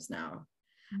ourselves now.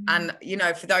 And,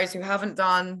 for those who haven't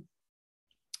done,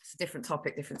 it's a different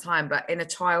topic, different time, but inner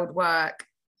child work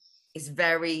is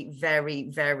very, very,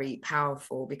 very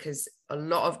powerful, because a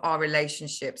lot of our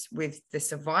relationships with the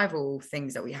survival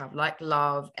things that we have, like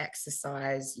love,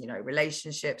 exercise,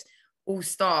 relationships, all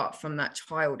start from that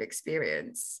child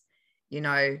experience,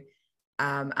 and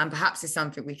perhaps it's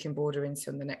something we can border into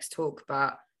on the next talk,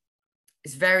 but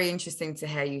it's very interesting to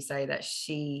hear you say that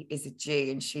she is a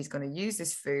G and she's going to use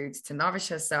this food to nourish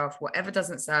herself. Whatever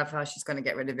doesn't serve her, she's going to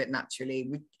get rid of it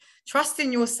naturally.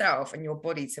 Trusting yourself and your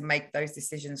body to make those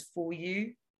decisions for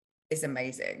you is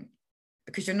amazing,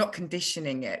 because you're not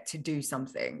conditioning it to do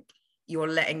something. You're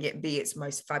letting it be its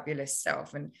most fabulous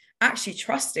self, and actually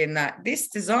trusting that this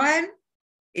design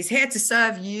is here to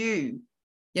serve you.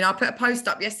 I put a post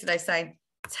up yesterday saying,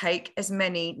 take as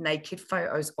many naked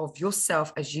photos of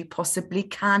yourself as you possibly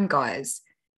can, guys.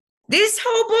 This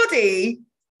whole body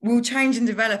will change and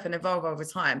develop and evolve over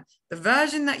time. The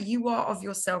version that you are of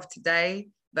yourself today,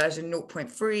 version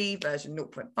 0.3, version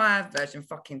 0.5, version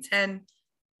fucking 10,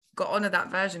 got to honor that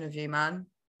version of you, man,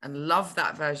 and love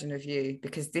that version of you,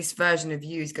 because this version of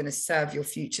you is going to serve your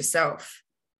future self.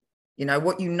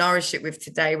 What you nourish it with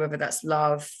today, whether that's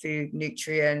love, food,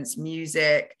 nutrients,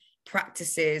 music,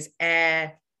 practices,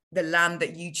 air, the land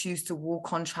that you choose to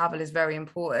walk on. Travel is very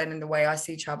important, and the way I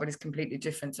see travel is completely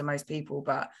different to most people,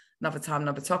 but another time,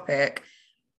 another topic.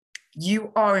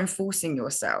 You are enforcing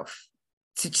yourself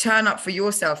to turn up for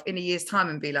yourself in a year's time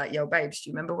and be like, yo, babes,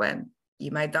 do you remember when you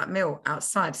made that meal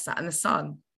outside, sat in the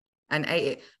sun and ate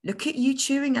it? Look at you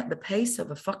chewing at the pace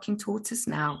of a fucking tortoise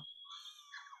now.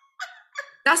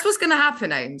 That's what's going to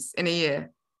happen, Ames, in a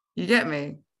year. You get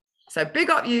me? So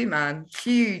big up you, man.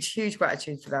 Huge, huge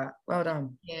gratitude for that. Well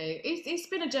done. Yeah, it's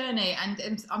been a journey, and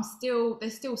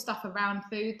there's still stuff around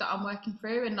food that I'm working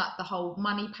through, and like the whole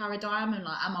money paradigm, and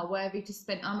like, am I worthy to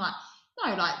spend? I'm like,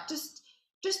 no, like just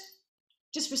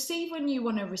just receive when you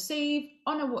want to receive,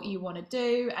 honor what you want to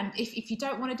do, and if you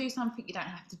don't want to do something, you don't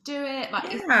have to do it.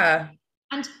 Like, Yeah.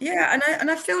 and Yeah.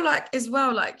 And I feel like as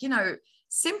well, like,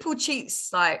 simple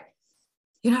cheats, like,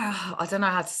 I don't know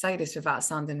how to say this without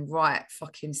sounding right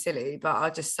fucking silly, but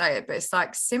I'll just say it. But it's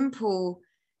like simple,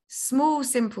 small,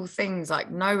 simple things,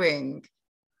 like knowing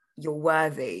you're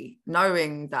worthy,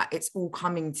 knowing that it's all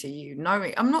coming to you,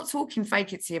 knowing, I'm not talking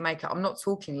fake it till you make it. I'm not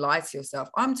talking lie to yourself.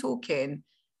 I'm talking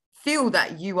feel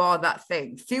that you are that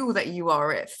thing, feel that you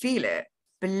are it, feel it,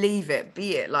 believe it,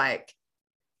 be it, like,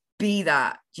 be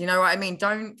that. Do you know what I mean?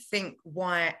 Don't think,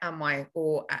 why am I,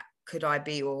 or could I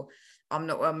be, or I'm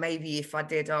not, well, maybe if I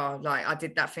did, like I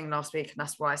did that thing last week and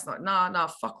that's why it's not. No,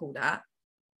 fuck all that.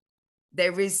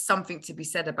 There is something to be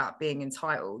said about being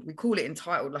entitled. We call it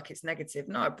entitled like it's negative.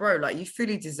 No, bro, like you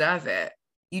fully deserve it.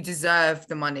 You deserve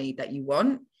the money that you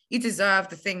want. You deserve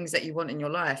the things that you want in your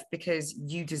life, because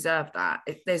you deserve that.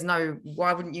 There's no,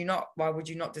 why wouldn't you not? Why would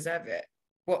you not deserve it?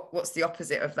 What's the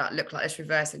opposite of that look like? Let's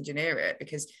reverse engineer it,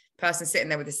 because the person sitting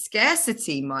there with a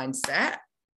scarcity mindset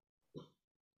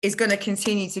is going to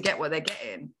continue to get what they're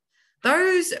getting.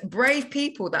 Those brave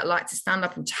people that like to stand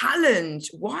up and challenge,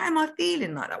 why am I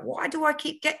feeling like that? Why do I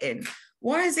keep getting?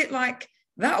 Why is it like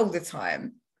that all the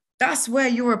time? That's where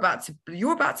you're about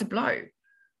to blow,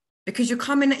 because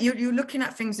you're looking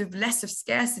at things with less of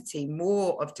scarcity,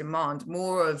 more of demand,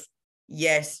 more of,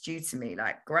 yes, due to me,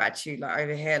 like gratitude, like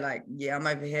over here, like, yeah, I'm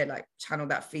over here, like channel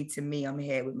that feed to me. I'm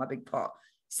here with my big pot.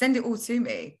 Send it all to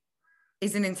me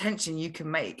is an intention you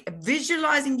can make.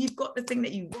 Visualizing you've got the thing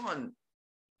that you want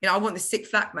You know, I want the sick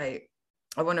flatmate.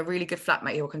 I want a really good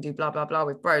flatmate who I can do blah, blah, blah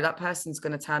with. Bro, that person's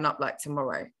going to turn up like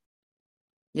tomorrow.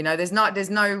 You know, there's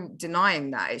no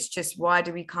denying that. It's just, why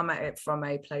do we come at it from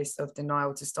a place of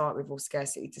denial to start with, or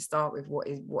scarcity to start with? What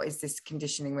is this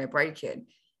conditioning we're breaking?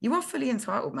 You are fully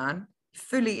entitled, man.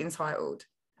 Fully entitled.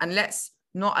 And let's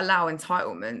not allow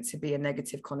entitlement to be a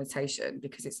negative connotation,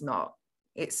 because it's not.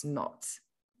 It's not.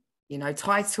 You know,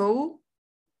 title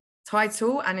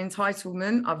and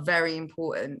entitlement are very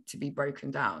important to be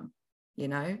broken down, you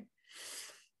know.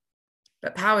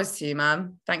 But powers to you,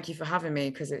 man. Thank you for having me,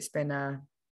 because it's been a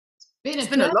lot.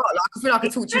 Like, I feel like I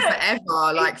talked to you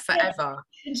forever, like forever.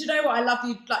 And do you know what? I love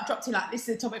you like dropped you like, this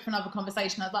is a topic for another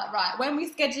conversation. I was like, right, when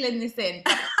we scheduling this in,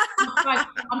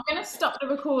 I'm going to stop the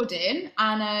recording,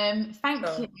 and thank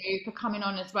you for coming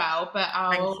on as well. But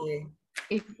thank you.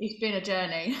 It's been a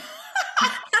journey.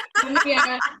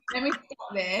 Let me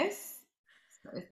stop this.